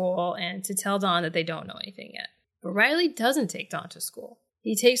to school and to tell Dawn that they don't know anything yet. But Riley doesn't take Dawn to school.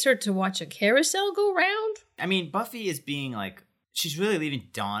 He takes her to watch a carousel go round. I mean, Buffy is being like, she's really leaving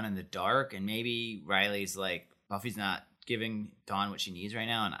Dawn in the dark, and maybe Riley's like, Buffy's not giving Dawn what she needs right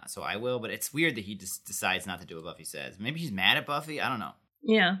now, and so I will. But it's weird that he just decides not to do what Buffy says. Maybe he's mad at Buffy. I don't know.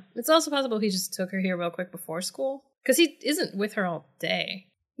 Yeah, it's also possible he just took her here real quick before school. Because he isn't with her all day.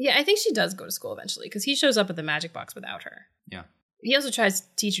 Yeah, I think she does go to school eventually, because he shows up at the magic box without her. Yeah. He also tries to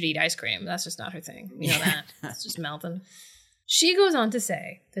teach her to eat ice cream. That's just not her thing. You know that. It's just melting. She goes on to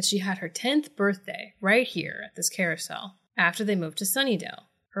say that she had her 10th birthday right here at this carousel after they moved to Sunnydale.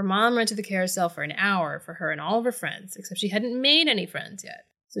 Her mom rented the carousel for an hour for her and all of her friends, except she hadn't made any friends yet.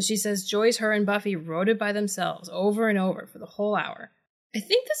 So she says Joyce, her, and Buffy rode it by themselves over and over for the whole hour. I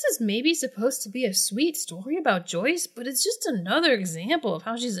think this is maybe supposed to be a sweet story about Joyce, but it's just another example of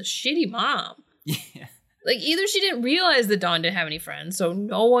how she's a shitty mom. Yeah. Like, either she didn't realize that Dawn didn't have any friends, so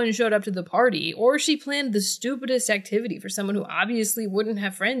no one showed up to the party, or she planned the stupidest activity for someone who obviously wouldn't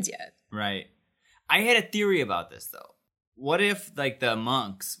have friends yet. Right. I had a theory about this, though. What if, like, the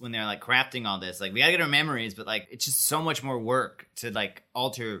monks, when they're, like, crafting all this, like, we gotta get our memories, but, like, it's just so much more work to, like,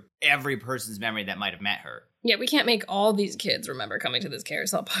 alter every person's memory that might have met her. Yeah, we can't make all these kids remember coming to this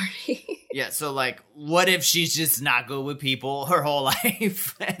carousel party. Yeah, so, like, what if she's just not good with people her whole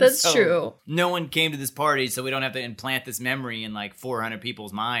life? That's true. No one came to this party, so we don't have to implant this memory in, like, 400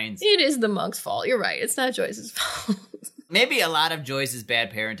 people's minds. It is the monk's fault. You're right. It's not Joyce's fault. Maybe a lot of Joyce's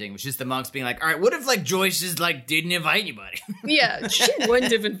bad parenting was just the monks being like, all right, what if, like, Joyce just, like, didn't invite anybody? Yeah, she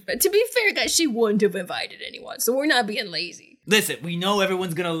wouldn't have... To be fair, guys, she wouldn't have invited anyone, so we're not being lazy. Listen, we know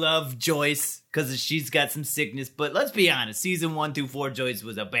everyone's gonna love Joyce because she's got some sickness, but let's be honest, season 1 through 4, Joyce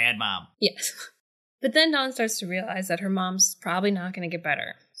was a bad mom. Yes. But then Dawn starts to realize that her mom's probably not going to get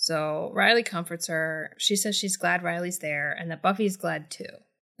better. So Riley comforts her. She says she's glad Riley's there and that Buffy's glad too.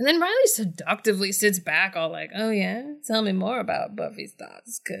 And then Riley seductively sits back all like, oh yeah, tell me more about Buffy's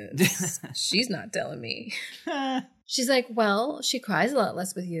thoughts, because she's not telling me. She's like, well, she cries a lot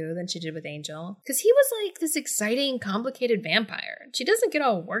less with you than she did with Angel, because he was like this exciting, complicated vampire. She doesn't get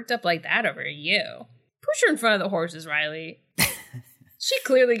all worked up like that over you. Push her in front of the horses, Riley. She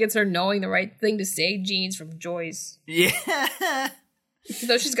clearly gets her knowing the right thing to say genes from Joyce. Yeah.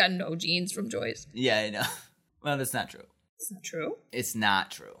 Though she's got no genes from Joyce. Yeah, I know. Well, that's not true. It's not true. It's not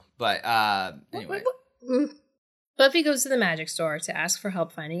true. But, anyway. Buffy goes to the magic store to ask for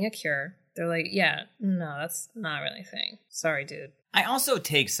help finding a cure. They're like, yeah, no, that's not really a thing. Sorry, dude. I also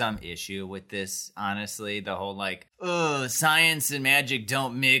take some issue with this, honestly. The whole, like, science and magic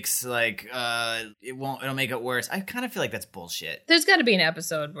don't mix. Like, it'll make it worse. I kind of feel like that's bullshit. There's got to be an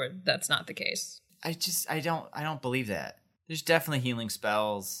episode where that's not the case. I don't believe that. There's definitely healing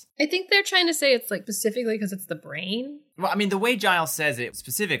spells. I think they're trying to say it's like specifically because it's the brain. Well, I mean, the way Giles says it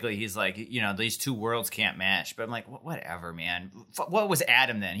specifically, he's like, you know, these two worlds can't match. But I'm like, whatever, man. What was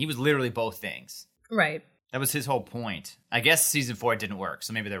Adam then? He was literally both things. Right. That was his whole point. I guess season 4 didn't work,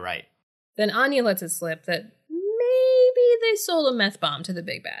 so maybe they're right. Then Anya lets it slip that maybe they sold a meth bomb to the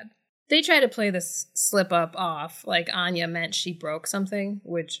big bad. They try to play this slip up off like Anya meant she broke something,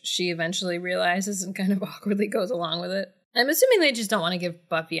 which she eventually realizes and kind of awkwardly goes along with it. I'm assuming they just don't want to give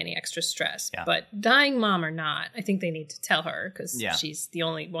Buffy any extra stress. Yeah. But dying mom or not, I think they need to tell her because she's the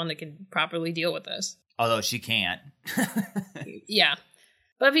only one that can properly deal with this. Although she can't. Yeah.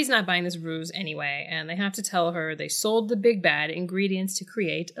 Buffy's not buying this ruse anyway, and they have to tell her they sold the big bad ingredients to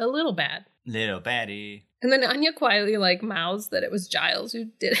create a little bad. Little baddie. And then Anya quietly mouths that it was Giles who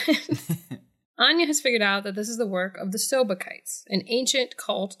did it. Anya has figured out that this is the work of the Sobakites, an ancient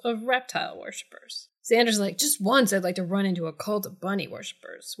cult of reptile worshippers. Xander's like, just once I'd like to run into a cult of bunny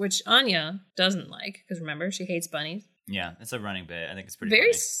worshippers, which Anya doesn't like, because remember, she hates bunnies. Yeah, it's a running bit. I think it's pretty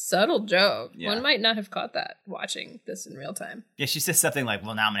Very funny. Subtle joke. Yeah. One might not have caught that watching this in real time. Yeah, she says something like,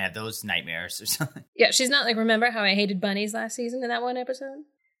 well, now I'm going to have those nightmares or something. Yeah, she's not like, remember how I hated bunnies last season in that one episode?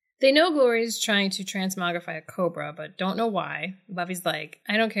 They know Glory's trying to transmogrify a cobra, but don't know why. Buffy's like,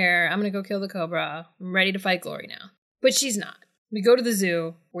 I don't care. I'm going to go kill the cobra. I'm ready to fight Glory now. But she's not. We go to the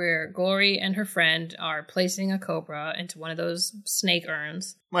zoo where Glory and her friend are placing a cobra into one of those snake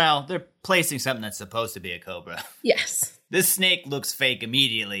urns. Well, they're placing something that's supposed to be a cobra. Yes. This snake looks fake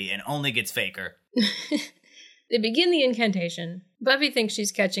immediately and only gets faker. They begin the incantation. Buffy thinks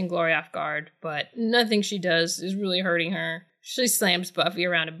she's catching Glory off guard, but nothing she does is really hurting her. She slams Buffy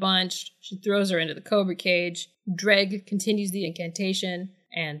around a bunch. She throws her into the cobra cage. Dreg continues the incantation,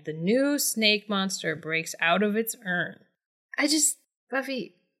 and the new snake monster breaks out of its urn.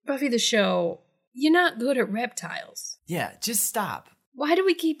 Buffy the show, You're not good at reptiles. Yeah, just stop. Why do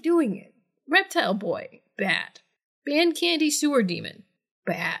we keep doing it? Reptile boy, bad. Band Candy sewer demon,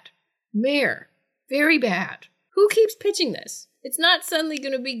 bad. Mare, very bad. Who keeps pitching this? It's not suddenly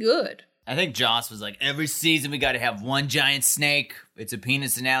going to be good. I think Joss was like, every season we got to have one giant snake. It's a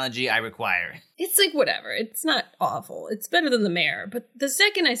penis analogy. I require it. It's like, whatever. It's not awful. It's better than the mare. But the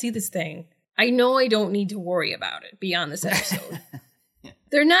second I see this thing, I know I don't need to worry about it beyond this episode.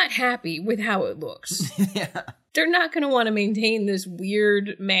 They're not happy with how it looks. Yeah. They're not going to want to maintain this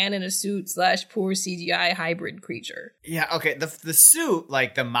weird man in a suit / poor CGI hybrid creature. Yeah, okay. The suit,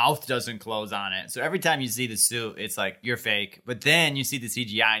 like, the mouth doesn't close on it. So every time you see the suit, it's like, you're fake. But then you see the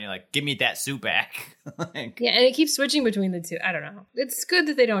CGI and you're like, give me that suit back. Like, Yeah, and it keeps switching between the two. I don't know. It's good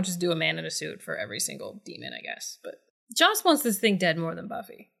that they don't just do a man in a suit for every single demon, I guess. But Joss wants this thing dead more than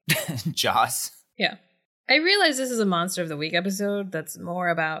Buffy. Joss. Yeah. I realize this is a Monster of the Week episode that's more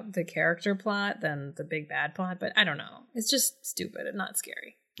about the character plot than the big bad plot, but I don't know. It's just stupid and not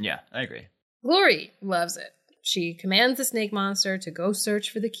scary. Yeah, I agree. Glory loves it. She commands the snake monster to go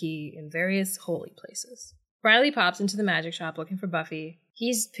search for the key in various holy places. Riley pops into the magic shop looking for Buffy.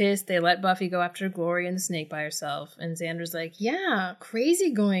 He's pissed they let Buffy go after Glory and the snake by herself, and Xander's like, yeah,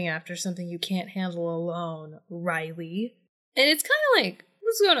 crazy going after something you can't handle alone, Riley. And it's kind of like,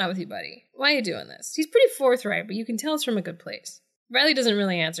 what's going on with you, buddy? Why are you doing this? He's pretty forthright, but you can tell it's from a good place. Riley doesn't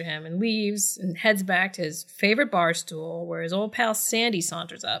really answer him and leaves and heads back to his favorite bar stool where his old pal Sandy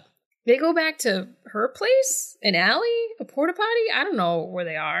saunters up. They go back to her place? An alley? A porta potty? I don't know where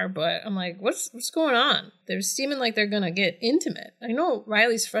they are, but I'm like, what's going on? They're seeming like they're gonna get intimate. I know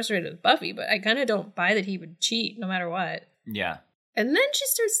Riley's frustrated with Buffy, but I kind of don't buy that he would cheat no matter what. Yeah. And then she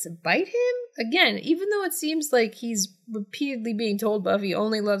starts to bite him. Again, even though it seems like he's repeatedly being told Buffy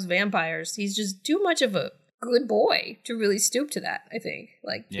only loves vampires, he's just too much of a good boy to really stoop to that, I think.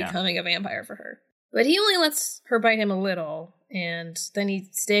 Like, becoming a vampire for her. But he only lets her bite him a little, and then he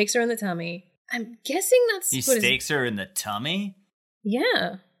stakes her in the tummy. I'm guessing that's He stakes her in the tummy?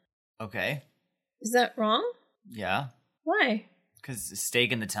 Yeah. Okay. Is that wrong? Yeah. Why? Because a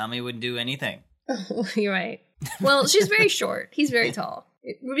stake in the tummy wouldn't do anything. Oh, you're right. Well, she's very short. He's very tall.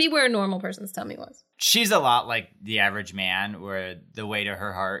 It would be where a normal person's tummy was. She's a lot like the average man, where the way to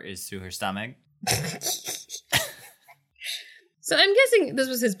her heart is through her stomach. So I'm guessing this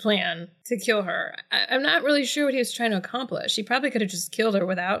was his plan, to kill her. I'm not really sure what he was trying to accomplish. He probably could have just killed her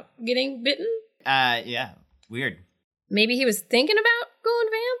without getting bitten. Yeah. Weird. Maybe he was thinking about going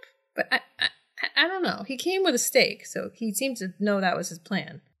vamp, but I don't know. He came with a stake, so he seemed to know that was his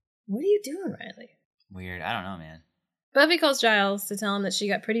plan. What are you doing, Riley? Weird. I don't know, man. Buffy calls Giles to tell him that she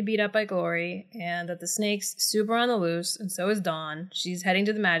got pretty beat up by Glory and that the snake's super on the loose, and so is Dawn. She's heading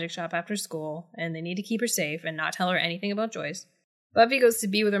to the magic shop after school, and they need to keep her safe and not tell her anything about Joyce. Buffy goes to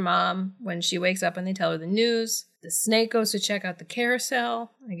be with her mom when she wakes up and they tell her the news. The snake goes to check out the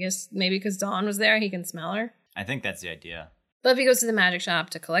carousel. I guess maybe because Dawn was there, he can smell her. I think that's the idea. Buffy goes to the magic shop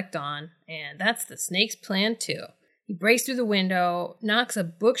to collect Dawn, and that's the snake's plan too. He breaks through the window, knocks a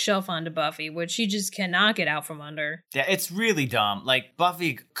bookshelf onto Buffy, which she just cannot get out from under. Yeah, it's really dumb. Like,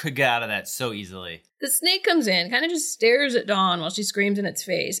 Buffy could get out of that so easily. The snake comes in, kind of just stares at Dawn while she screams in its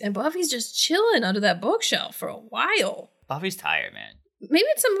face, and Buffy's just chilling under that bookshelf for a while. Buffy's tired, man. Maybe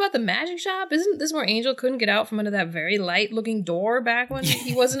it's something about the magic shop. Isn't this where Angel couldn't get out from under that very light-looking door back when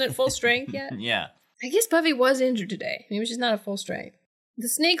he wasn't at full strength yet? Yeah. I guess Buffy was injured today. Maybe she's not at full strength. The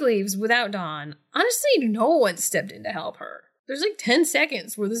snake leaves without Dawn. Honestly, no one stepped in to help her. There's like 10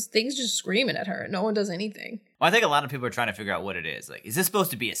 seconds where this thing's just screaming at her and no one does anything. Well, I think a lot of people are trying to figure out what it is. Like, is this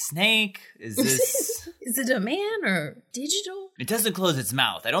supposed to be a snake? Is this... Is it a man or digital? It doesn't close its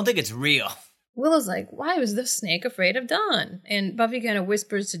mouth. I don't think it's real. Willow's like, why was the snake afraid of Dawn? And Buffy kind of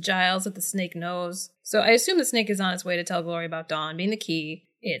whispers to Giles that the snake knows. So I assume the snake is on its way to tell Glory about Dawn being the key.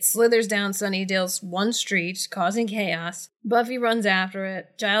 It slithers down Sunnydale's one street, causing chaos. Buffy runs after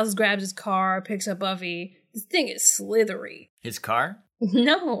it. Giles grabs his car, picks up Buffy. This thing is slithery. His car?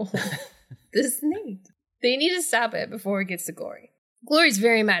 No, the snake. They need to stop it before it gets to Glory. Glory's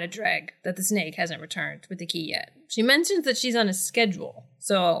very mad at Dreg that the snake hasn't returned with the key yet. She mentions that she's on a schedule.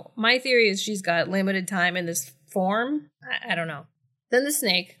 So my theory is she's got limited time in this form. I don't know. Then the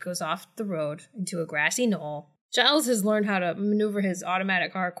snake goes off the road into a grassy knoll. Giles has learned how to maneuver his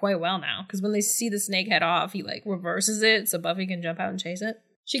automatic car quite well now, because when they see the snake head off, he like reverses it so Buffy can jump out and chase it.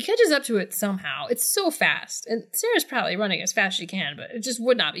 She catches up to it somehow. It's so fast, and Sarah's probably running as fast as she can, but it just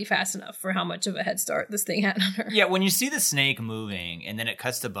would not be fast enough for how much of a head start this thing had on her. Yeah, when you see the snake moving and then it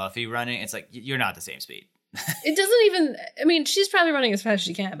cuts to Buffy running, it's like, you're not the same speed. It doesn't even, I mean, she's probably running as fast as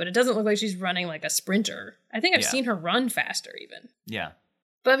she can, but it doesn't look like she's running like a sprinter. I think I've seen her run faster even. Yeah.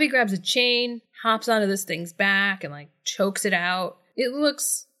 Buffy grabs a chain, hops onto this thing's back, and like chokes it out. It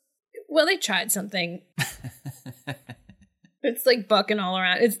looks, well, they tried something. It's like bucking all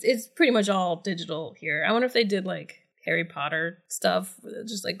around. It's pretty much all digital here. I wonder if they did like Harry Potter stuff,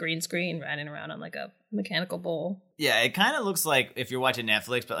 just like green screen, riding around on like a mechanical bull. Yeah, it kind of looks like if you're watching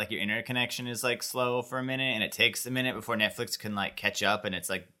Netflix, but like your internet connection is like slow for a minute, and it takes a minute before Netflix can like catch up, and it's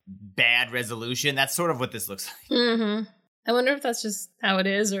like bad resolution. That's sort of what this looks like. Mm-hmm. I wonder if that's just how it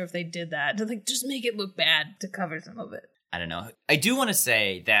is, or if they did that to like just make it look bad to cover some of it. I don't know. I do want to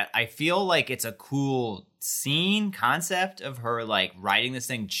say that I feel like it's a cool scene concept of her like riding this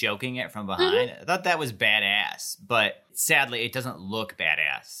thing, choking it from behind. I thought that was badass, but sadly it doesn't look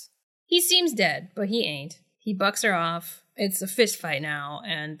badass. He seems dead, but he ain't. He bucks her off. It's a fist fight now,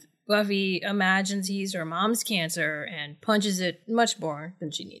 and Buffy imagines he's her mom's cancer and punches it much more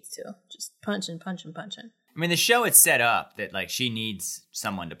than she needs to. Just punching. I mean, the show is set up that like she needs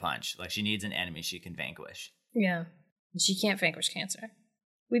someone to punch. Like she needs an enemy she can vanquish. Yeah. She can't vanquish cancer.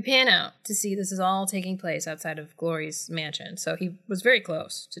 We pan out to see this is all taking place outside of Glory's mansion, so he was very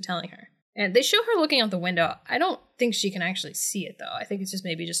close to telling her. And they show her looking out the window. I don't think she can actually see it, though. I think it's just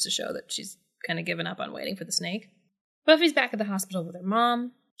maybe just to show that she's kind of given up on waiting for the snake. Buffy's back at the hospital with her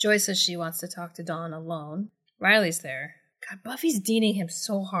mom. Joy says she wants to talk to Dawn alone. Riley's there. God, Buffy's Deaning him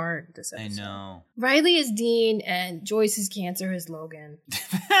so hard this episode. I know. Riley is Dean, and Joyce's cancer is Logan.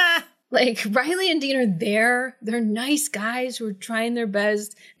 Like, Riley and Dean are there. They're nice guys who are trying their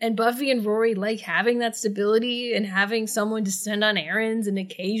best. And Buffy and Rory like having that stability and having someone to send on errands and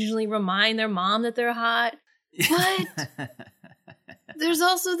occasionally remind their mom that they're hot. But there's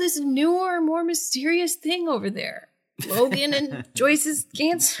also this newer, more mysterious thing over there. Logan and Joyce's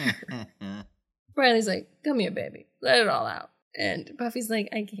cancer. Riley's like, come here, baby. Let it all out. And Buffy's like,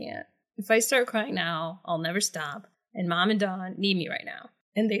 I can't. If I start crying now, I'll never stop. And Mom and Dawn need me right now.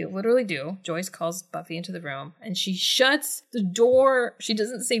 And they literally do. Joyce calls Buffy into the room, and she shuts the door. She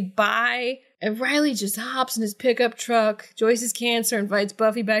doesn't say bye. And Riley just hops in his pickup truck. Joyce's cancer invites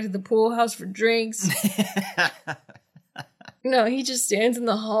Buffy back to the pool house for drinks. No, he just stands in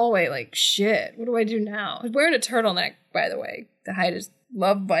the hallway like, shit, what do I do now? He's wearing a turtleneck, by the way, to hide his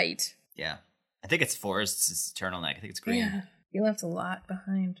love bite. Yeah. I think it's Forrest's turtleneck. I think it's green. Yeah, he left a lot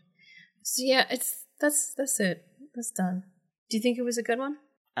behind. So yeah, that's it. That's done. Do you think it was a good one?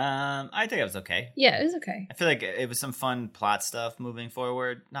 I think it was okay. Yeah, it was okay. I feel like it was some fun plot stuff moving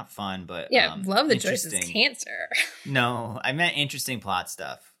forward. Not fun, but yeah, love the Joyce's cancer. No, I meant interesting plot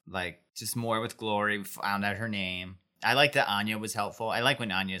stuff. Like just more with Glory. We found out her name. I like that Anya was helpful. I like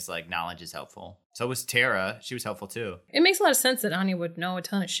when Anya's like knowledge is helpful. So was Tara. She was helpful too. It makes a lot of sense that Anya would know a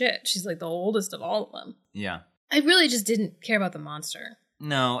ton of shit. She's like the oldest of all of them. Yeah. I really just didn't care about the monster.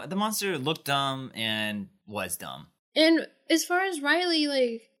 No, the monster looked dumb and was dumb. And as far as Riley,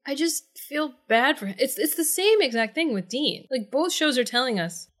 like, I just feel bad for him. It's the same exact thing with Dean. Like, both shows are telling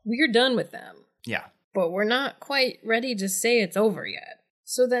us we're done with them. Yeah. But we're not quite ready to say it's over yet.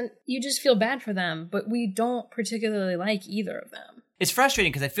 So then you just feel bad for them, but we don't particularly like either of them. It's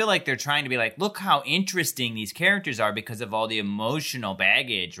frustrating because I feel like they're trying to be like, look how interesting these characters are because of all the emotional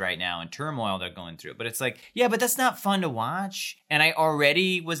baggage right now and turmoil they're going through. But it's like, yeah, but that's not fun to watch. And I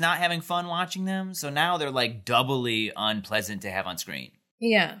already was not having fun watching them. So now they're like doubly unpleasant to have on screen.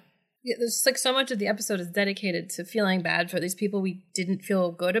 Yeah. There's like so much of the episode is dedicated to feeling bad for these people we didn't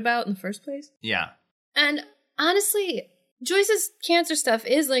feel good about in the first place. Yeah. And honestly, Joyce's cancer stuff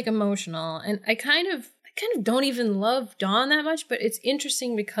is like emotional. And I kind of don't even love Dawn that much, but it's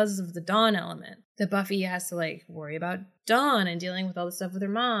interesting because of the Dawn element. That Buffy has to like worry about Dawn and dealing with all the stuff with her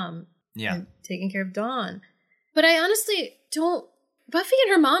mom. Yeah. And taking care of Dawn. But I honestly don't, Buffy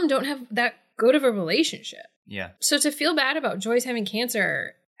and her mom don't have that good of a relationship. Yeah. So to feel bad about Joyce having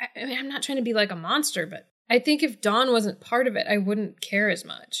cancer, I mean, I'm not trying to be like a monster, but I think if Dawn wasn't part of it, I wouldn't care as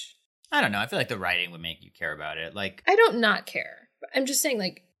much. I don't know. I feel like the writing would make you care about it. Like, I don't not care. But I'm just saying,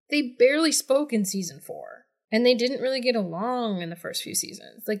 like, they barely spoke in season 4. And they didn't really get along in the first few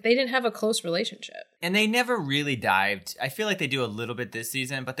seasons. Like, they didn't have a close relationship. And they never really dived. I feel like they do a little bit this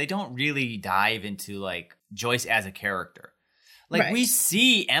season, but they don't really dive into, like, Joyce as a character. Like, right. We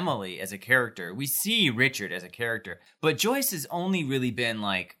see Emily as a character. We see Richard as a character. But Joyce has only really been,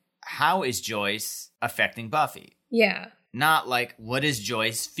 like, how is Joyce affecting Buffy? Yeah. Not, like, what is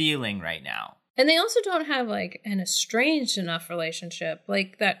Joyce feeling right now? And they also don't have, like, an estranged enough relationship.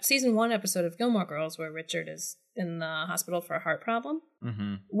 Like that season 1 episode of Gilmore Girls where Richard is in the hospital for a heart problem.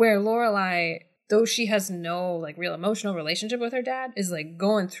 Mm-hmm. Where Lorelai, though she has no, like, real emotional relationship with her dad, is, like,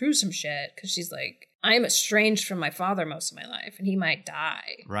 going through some shit. Because she's like, I am estranged from my father most of my life, and he might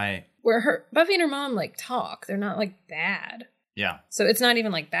die. Right. Where Buffy and her mom, like, talk. They're not, like, bad. Yeah. So it's not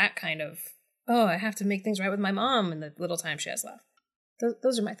even like that kind of, oh, I have to make things right with my mom in the little time she has left.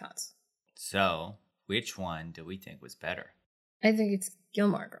 Those are my thoughts. So, which one do we think was better? I think it's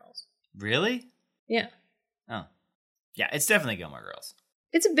Gilmore Girls. Really? Yeah. Oh. Yeah, it's definitely Gilmore Girls.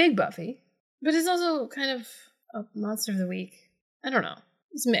 It's a big Buffy, but it's also kind of a monster of the week. I don't know.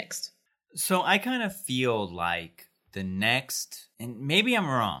 It's mixed. So I kind of feel like the next, and maybe I'm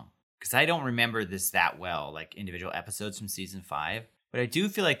wrong, because I don't remember this that well, like individual episodes from season 5, but I do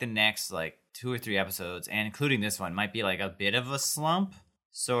feel like the next like 2 or 3 episodes, and including this one, might be like a bit of a slump.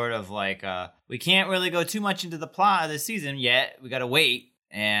 Sort of like, we can't really go too much into the plot of the season yet. We got to wait,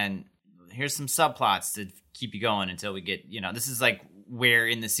 and here's some subplots to keep you going until we get, this is like where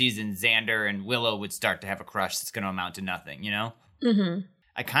in the season Xander and Willow would start to have a crush that's going to amount to nothing, Mm-hmm.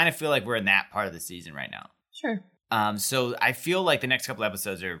 I kind of feel like we're in that part of the season right now. Sure. So I feel like the next couple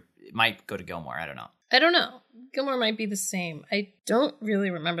episodes might go to Gilmore. I don't know. Gilmore might be the same. I don't really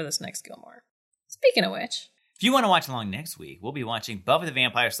remember this next Gilmore. Speaking of which, if you want to watch along next week, we'll be watching Buffy the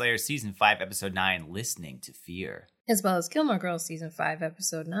Vampire Slayer Season 5, Episode 9, Listening to Fear. As well as Gilmore Girls Season 5,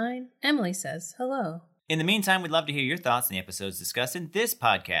 Episode 9, Emily Says Hello. In the meantime, we'd love to hear your thoughts on the episodes discussed in this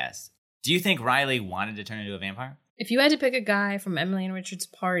podcast. Do you think Riley wanted to turn into a vampire? If you had to pick a guy from Emily and Richard's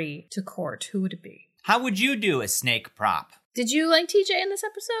party to court, who would it be? How would you do a snake prop? Did you like TJ in this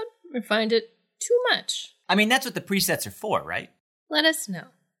episode? Or find it too much? I mean, that's what the presets are for, right? Let us know.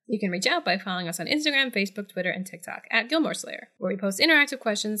 You can reach out by following us on Instagram, Facebook, Twitter, and TikTok at Gilmore Slayer, where we post interactive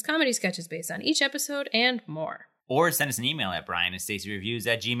questions, comedy sketches based on each episode, and more. Or send us an email at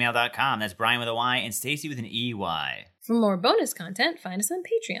brianandstacyreviews@gmail.com. That's Brian with a Y and Stacy with an EY. For more bonus content, find us on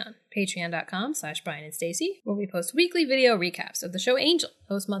Patreon. Patreon.com/BrianandStacy, where we post weekly video recaps of the show Angel,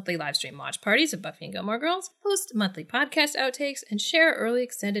 host monthly live stream watch parties of Buffy and Gilmore Girls, post monthly podcast outtakes, and share early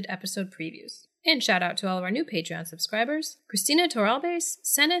extended episode previews. And shout out to all of our new Patreon subscribers, Christina Toralbes,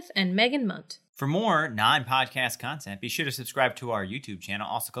 Seneth, and Megan Munt. For more non-podcast content, be sure to subscribe to our YouTube channel,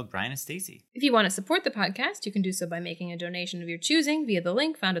 also called Brian and Stacy. If you want to support the podcast, you can do so by making a donation of your choosing via the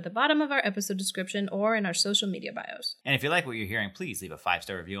link found at the bottom of our episode description or in our social media bios. And if you like what you're hearing, please leave a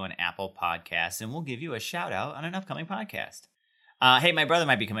 5-star review on Apple Podcasts, and we'll give you a shout-out on an upcoming podcast. Hey, my brother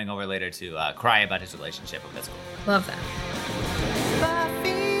might be coming over later to cry about his relationship with this school. Love that.